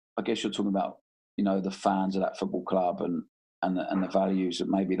 I guess you're talking about, you know, the fans of that football club and the values that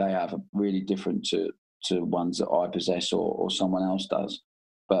maybe they have are really different to ones that I possess or someone else does.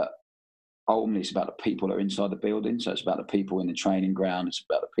 But ultimately, it's about the people that are inside the building. So it's about the people in the training ground. It's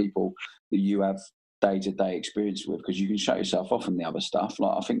about the people that you have day-to-day experience with, because you can shut yourself off from the other stuff.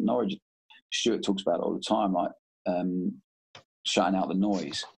 Like I think Norwich, Stuart talks about it all the time, like shutting out the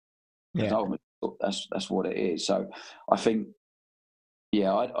noise. Yeah. Ultimately, that's what it is. So I think,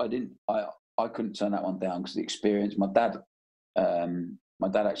 I couldn't turn that one down because the experience. My dad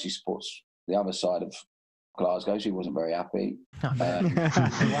actually supports the other side of Glasgow, so he wasn't very happy.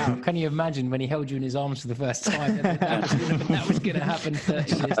 Wow! Can you imagine when he held you in his arms for the first time? That was going to happen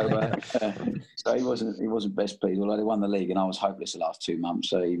 30 years later. So he wasn't best pleased. Although they won the league, and I was hopeless the last 2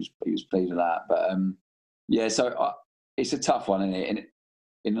 months, so he was pleased with that. But it's a tough one, isn't it? And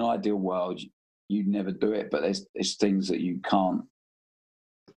in an ideal world, you'd never do it, but there's things that you can't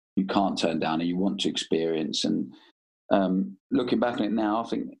turn down, and you want to experience. And looking back on it now, I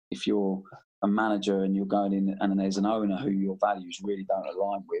think if you're a manager and you're going in and there's an owner who your values really don't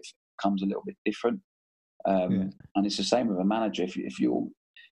align with, it becomes a little bit different. And it's the same with a manager. If you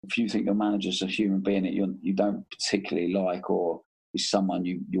think your manager's a human being that you don't particularly like, or is someone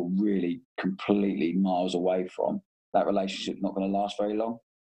you're really completely miles away from, that relationship's not going to last very long.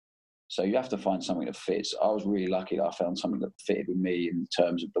 So you have to find something that fits. I was really lucky that I found something that fitted with me in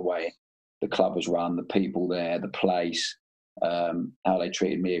terms of the way the club was run, the people there, the place, how they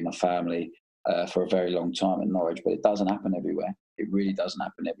treated me and my family for a very long time in Norwich. But it doesn't happen everywhere. It really doesn't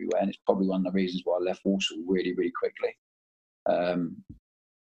happen everywhere. And it's probably one of the reasons why I left Walsall really, really quickly,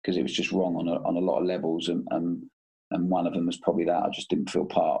 because it was just wrong on a lot of levels. And and one of them was probably that I just didn't feel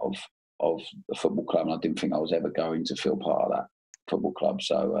part of the football club, and I didn't think I was ever going to feel part of that football club.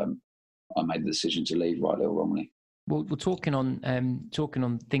 So I made the decision to leave, rightly or wrongly. Well, we're talking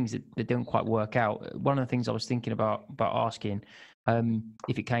on things that didn't quite work out. One of the things I was thinking about asking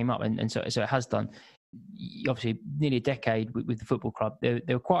if it came up, and so it has done. Obviously, nearly a decade with the football club. There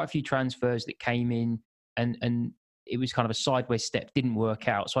were quite a few transfers that came in, and it was kind of a sideways step. Didn't work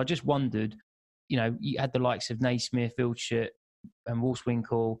out. So I just wondered, you had the likes of Naismith, Wildschut, and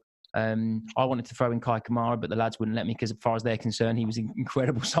Wolfswinkel. I wanted to throw in Kai Kamara, but the lads wouldn't let me because, as far as they're concerned, he was an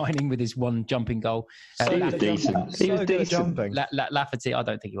incredible signing with his one jumping goal. He was decent. He was decent. Lafferty, I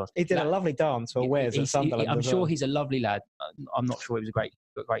don't think he was. He did a lovely dance for Wales at Sunderland. I'm sure he's a lovely lad. I'm not sure he was a great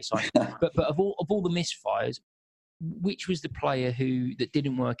signing. but of all the misfires, which was the player that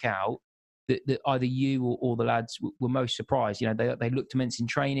didn't work out? That either you or the lads were most surprised. They looked immense in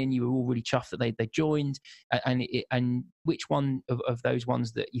training. You were all really chuffed that they joined. And which one of those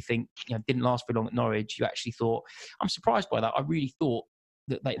ones that you think didn't last very long at Norwich, you actually thought, I'm surprised by that. I really thought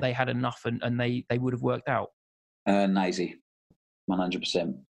that they had enough and they would have worked out. Nazy,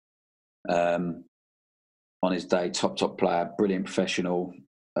 100%. On his day, top player, brilliant professional,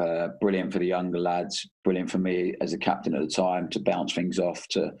 brilliant for the younger lads, brilliant for me as a captain at the time to bounce things off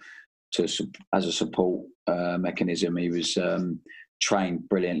to as a support mechanism. He was trained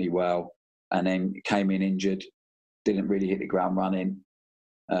brilliantly well, and then came in injured, didn't really hit the ground running,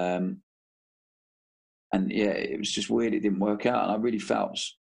 and it was just weird. It didn't work out, and I really felt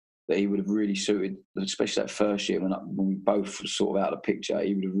that he would have really suited, especially that first year when we both were sort of out of the picture.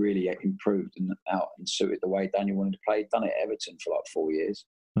 He would have really improved and suited the way Daniel wanted to play. He'd done it at Everton for like 4 years.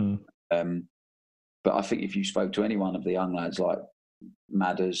 But I think if you spoke to any one of the young lads like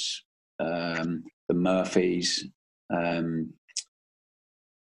Madders, the Murphys,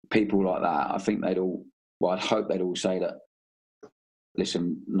 people like that, I think I'd hope they'd all say that,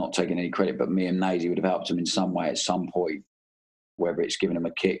 listen, not taking any credit, but me and Nazy would have helped them in some way at some point, whether it's giving them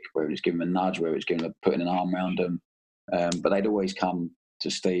a kick, whether it's giving them a nudge, whether it's giving them putting an arm around them. But they'd always come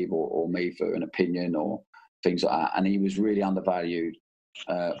to Steve or me for an opinion or things like that. And he was really undervalued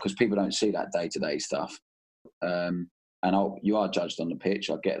because people don't see that day-to-day stuff. You are judged on the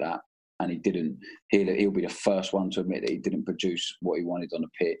pitch, I get that. And he didn't. He'll be the first one to admit that he didn't produce what he wanted on the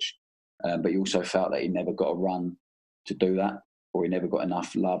pitch. But he also felt that he never got a run to do that, or he never got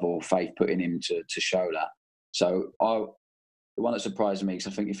enough love or faith put in him to show that. So the one that surprised me,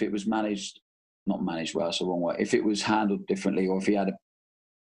 because I think if it was not managed well, that's the wrong way. If it was handled differently, or if he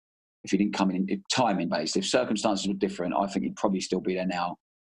didn't come in timing based, if circumstances were different, I think he'd probably still be there now,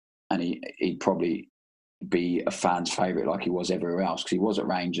 and he'd probably be a fan's favourite like he was everywhere else, because he was at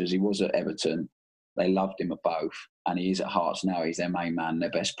Rangers, he was at Everton, they loved him at both, and he is at Hearts now. He's their main man, their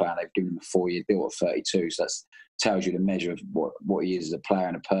best player. They've given him a 4-year deal at 32, so that tells you the measure of what he is as a player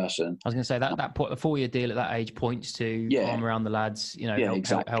and a person. I was going to say that a 4-year deal at that age points to arm around the lads,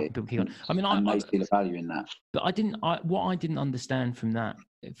 exactly. help people keep on. I mean, I see the value in that. But what I didn't understand from that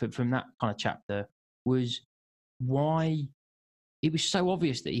kind of chapter was why it was so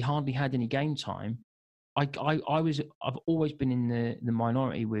obvious that he hardly had any game time. I've always been in the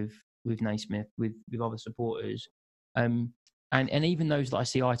minority with Naismith, with other supporters, and even those that I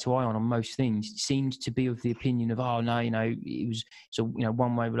see eye to eye on most things seemed to be of the opinion of, it was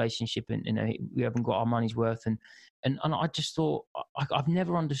one way relationship, and we haven't got our money's worth, and I just thought I've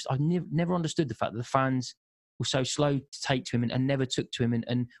never understood the fact that the fans were so slow to take to him and never took to him,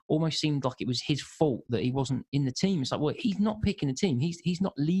 and almost seemed like it was his fault that he wasn't in the team. It's like, well, he's not picking the team, he's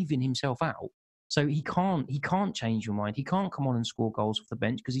not leaving himself out. So he can't change your mind. He can't come on and score goals off the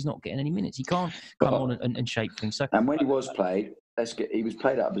bench because he's not getting any minutes. He can't come on and shape things. So, and when he was played, he was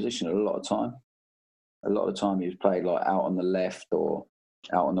played out of position a lot of time. A lot of time he was played like out on the left or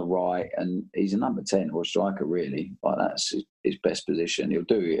out on the right, and he's a number 10 or a striker really. Like that's his best position. He'll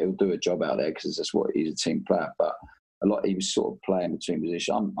do a job out there because that's what he's a team player. But he was sort of playing between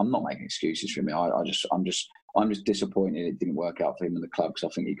positions. I'm not making excuses for him. I'm just disappointed it didn't work out for him in the club,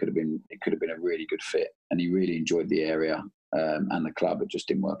 because I think it could have been a really good fit, and he really enjoyed the area and the club. It just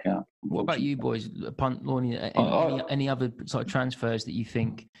didn't work out. What about you boys, Punt, Lorne? Any other sort of transfers that you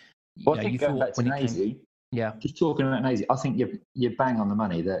think? I think going back to Nazy, just talking about Nazy, I think you're bang on the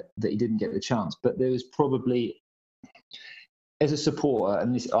money that he didn't get the chance, but there was probably, as a supporter,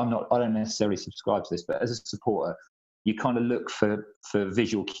 and this I don't necessarily subscribe to this, but as a supporter, you kind of look for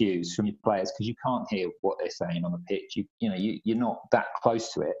visual cues from your players, because you can't hear what they're saying on the pitch. You're not that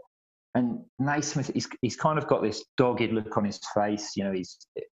close to it. And Naismith, he's kind of got this dogged look on his face. He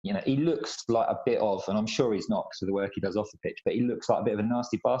looks like a bit of, and I'm sure he's not because of the work he does off the pitch, but he looks like a bit of a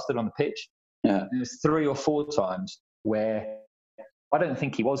nasty bastard on the pitch. Yeah. There's 3 or 4 times where I don't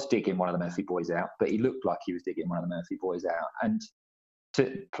think he was digging one of the Murphy boys out, but he looked like he was digging one of the Murphy boys out. And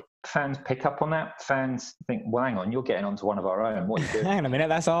fans pick up on that. Fans think, well, hang on, you're getting onto one of our own. What are you doing? Hang on a minute,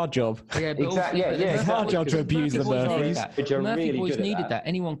 that's our job. Yeah, exactly. It's our job to abuse the Murphys. Murphy boys needed that.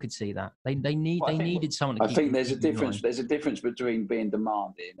 Anyone could see that. They needed someone to keep. I think there's a difference. There's a difference between being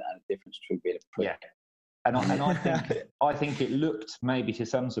demanding and a difference between being a prick. Yeah. And I think it looked maybe to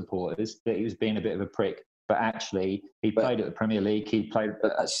some supporters that he was being a bit of a prick, but actually he played at the Premier League. He played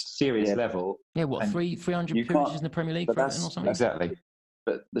at a serious level. Yeah, what 300 appearances in the Premier League or something? Exactly.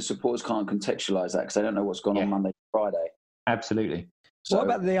 But the supporters can't contextualise that because they don't know what's gone on Monday, Friday. Absolutely. So, what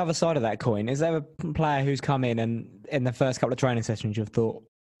about the other side of that coin? Is there a player who's come in and in the first couple of training sessions you've thought,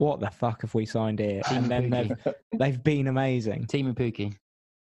 what the fuck have we signed here? And then they've been amazing. Timu Pukki.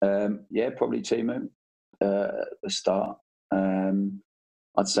 Yeah, probably Timu at the start.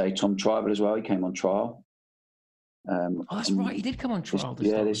 I'd say Tom Tribal as well. He came on trial. That's right. He did come on trial.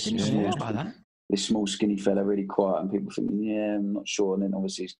 Didn't know about that. This small, skinny fella, really quiet, and people thinking, yeah, I'm not sure. And then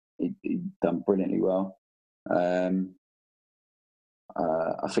obviously he done brilliantly well. I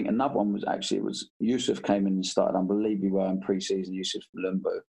think another one was Yusuf came in and started unbelievably well in pre-season. Yusuf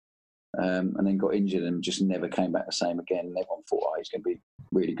Lumbu, and then got injured and just never came back the same again. And everyone thought, he's going to be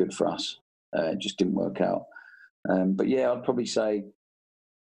really good for us. It just didn't work out. But yeah, I'd probably say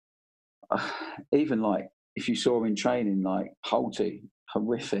even like if you saw him in training, like Holty,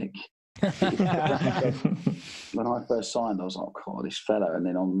 horrific. When I first signed, I was like, God, this fella. And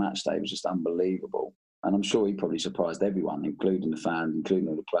then on match day, it was just unbelievable. And I'm sure he probably surprised everyone, including the fans, including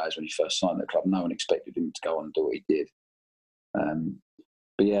all the players when he first signed the club. No one expected him to go on and do what he did.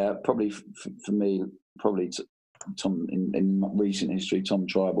 But yeah, probably for me, probably Tom in recent history, Tom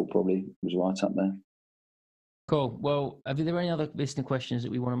Tribal probably was right up there. Cool. Well, are there any other listener questions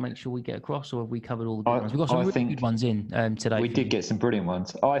that we want to make sure we get across, or have we covered all the good ones? We've got some really good ones in today. We did get some brilliant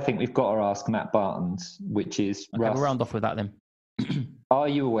ones. I think we've got to ask Matt Barton's, which is... Okay, Russ, we'll round off with that then. Are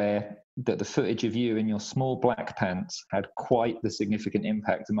you aware that the footage of you in your small black pants had quite the significant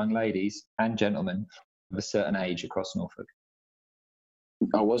impact among ladies and gentlemen of a certain age across Norfolk?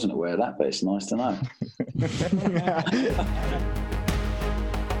 I wasn't aware of that, but it's nice to know.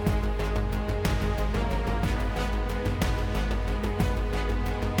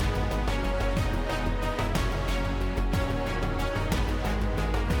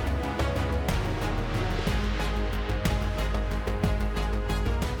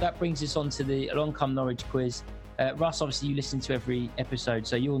 That brings us on to the Along Come Norwich quiz. Russ, obviously you listen to every episode,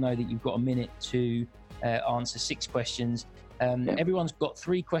 so you'll know that you've got a minute to answer 6 questions. Everyone's got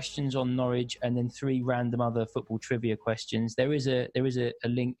 3 questions on Norwich and then 3 random other football trivia questions. There is a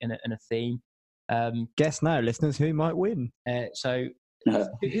link and a theme. Guess now, listeners, who might win? So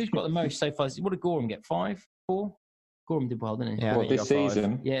who's got the most so far? What did Gorham get? 5? 4? Gorham did well, didn't he? Yeah, this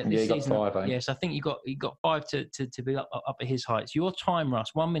season. Yeah, this season. Got 5. Yes, I think you got 5 to be up at his heights. Your time,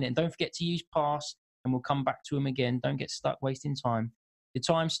 Russ, 1 minute. And don't forget to use pass, and we'll come back to him again. Don't get stuck wasting time. The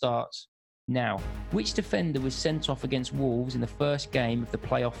time starts now. Which defender was sent off against Wolves in the first game of the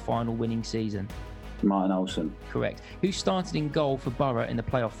playoff final winning season? Martin Olsen. Correct. Who started in goal for Borough in the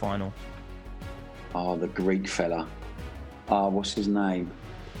playoff final? Oh, the Greek fella. What's his name?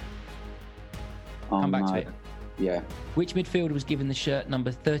 Come back to it. Yeah. Which midfielder was given the shirt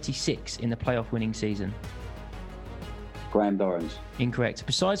number 36 in the playoff winning season? Graham Dorrans. Incorrect.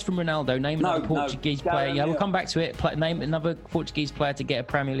 Besides from Ronaldo, name another Portuguese player. Yeah, we'll come back to it. Name another Portuguese player to get a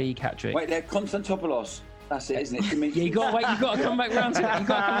Premier League hat-trick. Wait, they're Konstantopoulos. That's it, isn't it? Yeah, you got to wait. You got to come back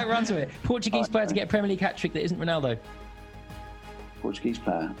round to it. Portuguese player to get a Premier League hat-trick that isn't Ronaldo. Portuguese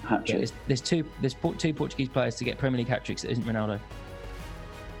player hat-trick. Yeah, there's two Portuguese players to get Premier League hat-tricks that isn't Ronaldo.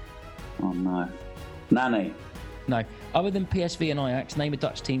 Oh no. Nani. No. Other than PSV and Ajax, name a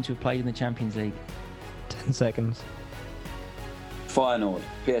Dutch team to have played in the Champions League. 10 seconds. Feyenoord.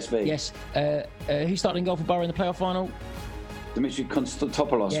 PSV. Yes. Who started in goal for Borough in the playoff final? Dimitri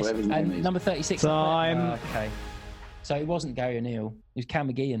Konstantopoulos, yes. whatever his name is. Number 36. Time. Okay. So it wasn't Gary O'Neill. It was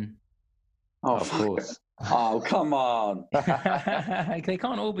Cam McGeehan. Oh, of course. Oh, come on. They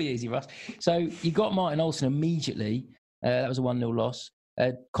can't all be easy, Russ. So you got Martin Olsen immediately. That was a 1-0 loss.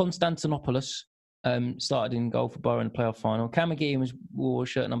 Konstantinopoulos started in goal for Borough in the playoff final. Cam McGeehan wore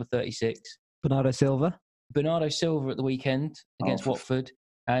shirt number 36. Bernardo Silva at the weekend against Watford.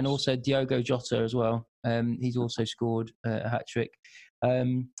 And also Diogo Jota as well. He's also scored a hat-trick.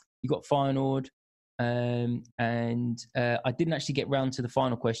 You got Feyenoord. And I didn't actually get round to the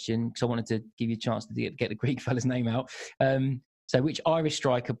final question because I wanted to give you a chance to get the Greek fella's name out. So which Irish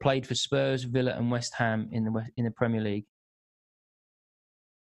striker played for Spurs, Villa and West Ham in the Premier League?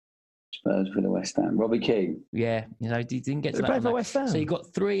 Spurs, Villa, West Ham. Robbie Keane. Yeah, he didn't get to He that. played on for that. West Ham. So you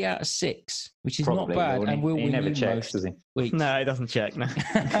got 3 out of 6, which is Probably, not bad, and will he win never you checks, most does he? weeks. No, he doesn't check. No.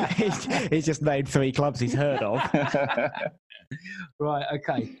 he's just named 3 clubs he's heard of. Right,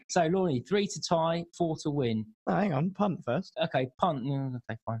 okay. So, Lornie, 3 to tie, 4 to win. Oh, hang on, punt first. Okay, punt.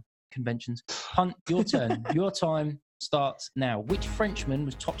 Okay, fine. Conventions. Punt, your turn. Your time starts now. Which Frenchman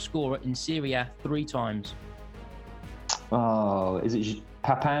was top scorer in Serie A 3 times? Oh, is it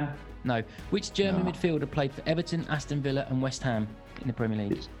Papin? No. Which German midfielder played for Everton, Aston Villa and West Ham in the Premier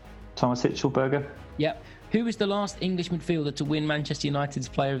League? Thomas Hitzlberger? Yep. Who was the last English midfielder to win Manchester United's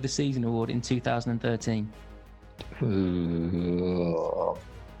Player of the Season award in 2013?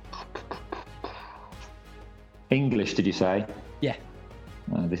 English, did you say? Yeah.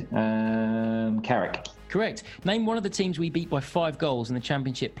 Carrick. Correct. Name one of the teams we beat by 5 goals in the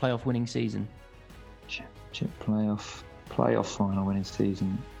Championship playoff winning season. Championship playoff final winning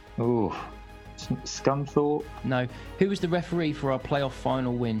season. Oh, Scunthorpe. No. Who was the referee for our playoff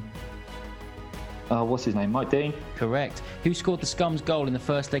final win? What's his name? Mike Dean. Correct. Who scored the Scum's goal in the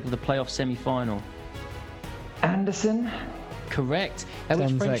first leg of the playoff semi-final? Anderson. Correct.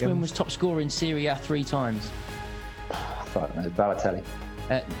 Which Frenchman was top scorer in Serie A 3 times? I don't know. Balotelli.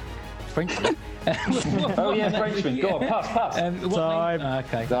 Frenchman. Oh yeah, Frenchman. Go on, pass. Time.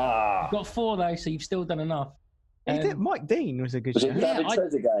 Okay. You've got 4 though, so you've still done enough. Mike Dean was a good Was shout. it David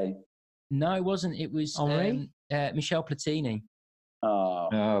Trezeguet? No, it wasn't. It was Michel Platini. Oh.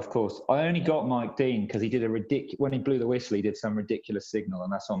 Of course. I only got Mike Dean because he did when he blew the whistle, he did some ridiculous signal,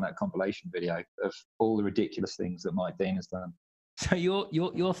 and that's on that compilation video of all the ridiculous things that Mike Dean has done. So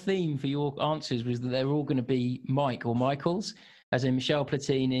your theme for your answers was that they're all going to be Mike or Michaels, as in Michel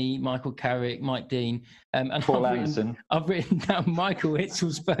Platini, Michael Carrick, Mike Dean, and Paul Anderson. I've written down Michael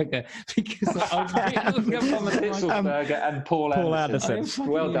Hitzlberger because Thomas Hitzlberger and Paul Anderson.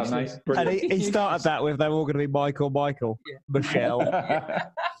 Well done, mate. And he started that with they're all going to be Michael, Michelle.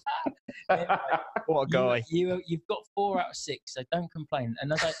 What a guy. You've got 4 out of 6, so don't complain.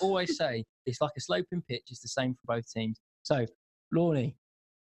 And as I always say, it's like a sloping pitch. It's the same for both teams. So, Lornie,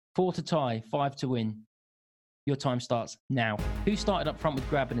 4 to tie, 5 to win. Your time starts now. Who started up front with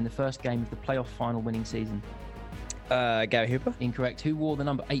Graben in the first game of the playoff final winning season? Gary Hooper. Incorrect. Who wore the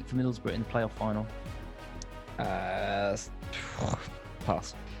number 8 for Middlesbrough in the playoff final? Pass.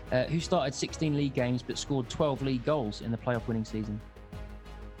 Who started 16 league games but scored 12 league goals in the playoff winning season?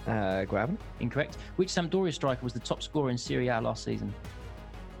 Graben. Incorrect. Which Sampdoria striker was the top scorer in Serie A last season?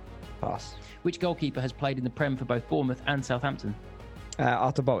 Pass. Which goalkeeper has played in the Prem for both Bournemouth and Southampton?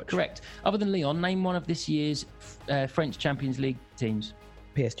 Artur Boruc. Correct. Other than Lyon, name one of this year's French Champions League teams.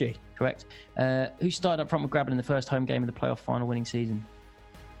 PSG. Correct. Who started up front with Graben in the first home game of the playoff final winning season?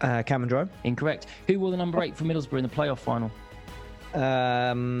 Cameron Jerome. Incorrect. Who wore the number 8 for Middlesbrough in the playoff final?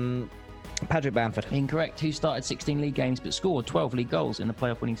 Patrick Bamford. Incorrect. Who started 16 league games but scored 12 league goals in the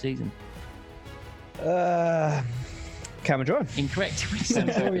playoff winning season? Cameron Jerome. Incorrect. Which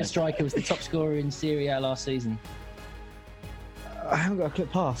Sampdoria striker was the top scorer in Serie A last season? I haven't got a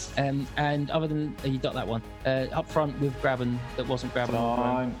clip pass. And other than you got that one up front with Graben that wasn't Graben.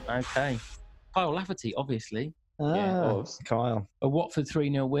 Okay. Kyle Lafferty, obviously. Yeah, it was. Kyle. A Watford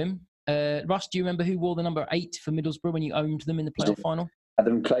 3-0 win. Russ, do you remember who wore the number 8 for Middlesbrough when you owned them in the playoff final?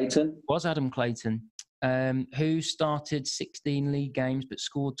 Adam Clayton. Was Adam Clayton. Who started 16 league games but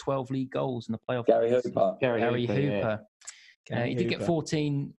scored 12 league goals in the playoff? Gary Hooper. Gary Hooper. Yeah. He did get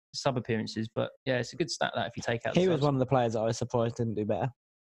 14 sub appearances, but yeah, it's a good stat that if you take out. He was one of the players that I was surprised didn't do better.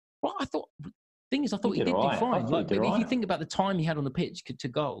 Well, I thought he did do fine. Like, if you think about the time he had on the pitch to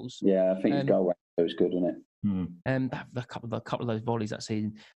goals. Yeah, I think his goal was good, wasn't it? A couple of those volleys that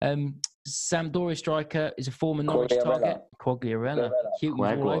season. Sampdoria striker is a former Norwich target, Quagliarella. He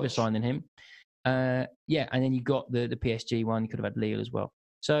was all over signing him. And then you got the PSG one. You could have had Lille as well.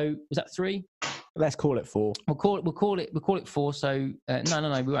 So was that 3? Let's call it 4. We'll call it 4. So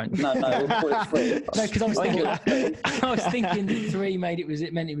no, we won't. No, we'll call it 3. No, because I was thinking that 3 meant it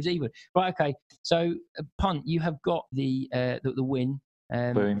was even. Right, okay. So punt, you have got the win.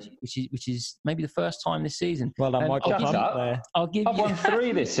 Which is maybe the first time this season. Well done, Michael. I've won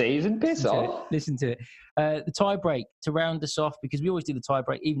 3 this season. Piss off. Listen to it. The tie break to round us off, because we always do the tie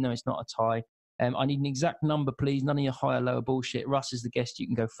break, even though it's not a tie. I need an exact number, please. None of your higher, lower bullshit. Russ is the guest. You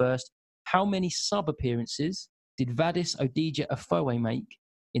can go first. How many sub appearances did Vadis Odija Afoe make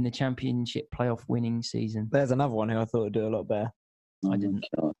in the Championship playoff winning season? There's another one who I thought would do a lot better. I didn't.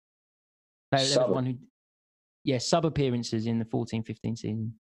 No, there was one who. Yeah, sub appearances in the 14-15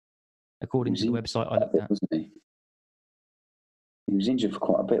 season, according to the website I looked at. Wasn't he? He was injured for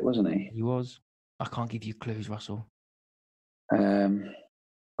quite a bit, wasn't he? He was. I can't give you clues, Russell.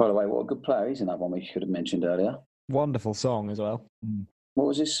 By the way, what a good player. He's in that one we should have mentioned earlier. Wonderful song as well. What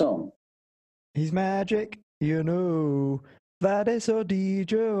was his song? He's magic, you know. That is a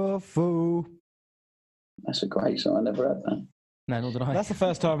DJ fool. That's a great song. I never heard that. No, nor did I. That's the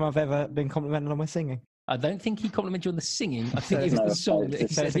first time I've ever been complimented on my singing. I don't think he complimented you on the singing. I think it was the song. That he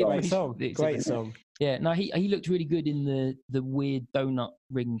It's said a great song. Great song. Yeah, no, he looked really good in the weird donut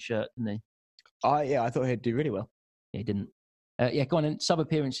ring shirt, didn't he? I thought he'd do really well. Yeah, he didn't. Yeah, go on then. Sub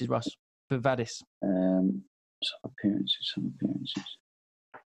appearances, Russ, for Vadis. Some appearances.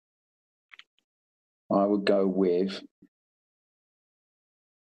 I would go with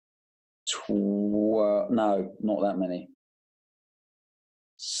no, not that many.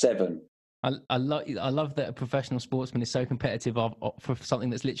 7. I love that a professional sportsman is so competitive for something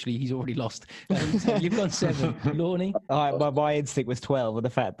that's literally he's already lost. So you've gone 7. Lorne? My instinct was 12, and the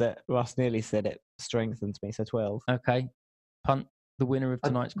fact that Russ nearly said it strengthens me, so 12. Okay. Punt, the winner of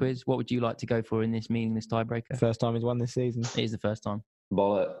tonight's quiz. What would you like to go for in this meaningless tiebreaker? First time he's won this season. It is the first time.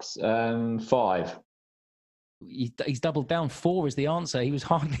 Bollocks. 5. He's doubled down. 4 is the answer. He was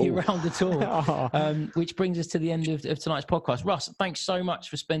hardly around at all. Which brings us to the end of tonight's podcast. Russ, thanks so much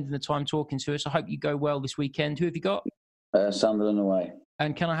for spending the time talking to us. I hope you go well this weekend. Who have you got? Sunderland away.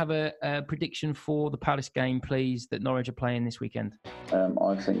 And can I have a prediction for the Palace game, please, that Norwich are playing this weekend?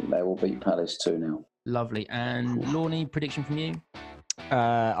 I think they will beat Palace 2-0. Lovely. And Lorne, prediction from you?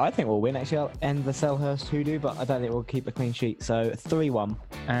 I think we'll win, actually. I'll end the Selhurst hoodoo, but I don't think we'll keep a clean sheet. So 3-1.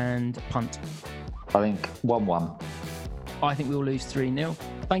 And punt? I think 1-1. I think we'll lose 3-0.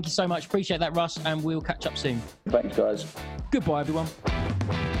 Thank you so much. Appreciate that, Russ, and we'll catch up soon. Thanks, guys. Goodbye, everyone.